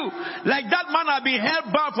hinder you, like that man had been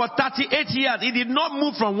held bound for 38 years, he did not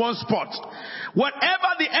move from one spot. Whatever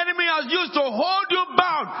the enemy has used to hold you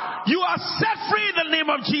bound, you are set free in the name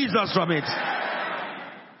of Jesus from it.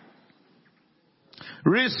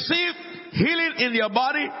 Receive healing in your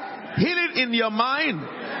body, healing in your mind,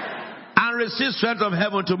 and receive strength of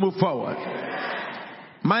heaven to move forward.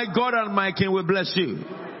 My God and my King will bless you.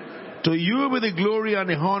 To you be the glory and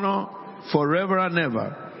the honor forever and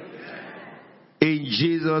ever. In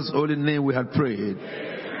Jesus' holy name we have prayed.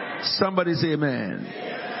 Somebody say amen.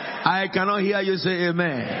 I cannot hear you say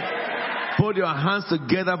amen. Put your hands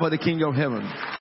together for the King of Heaven.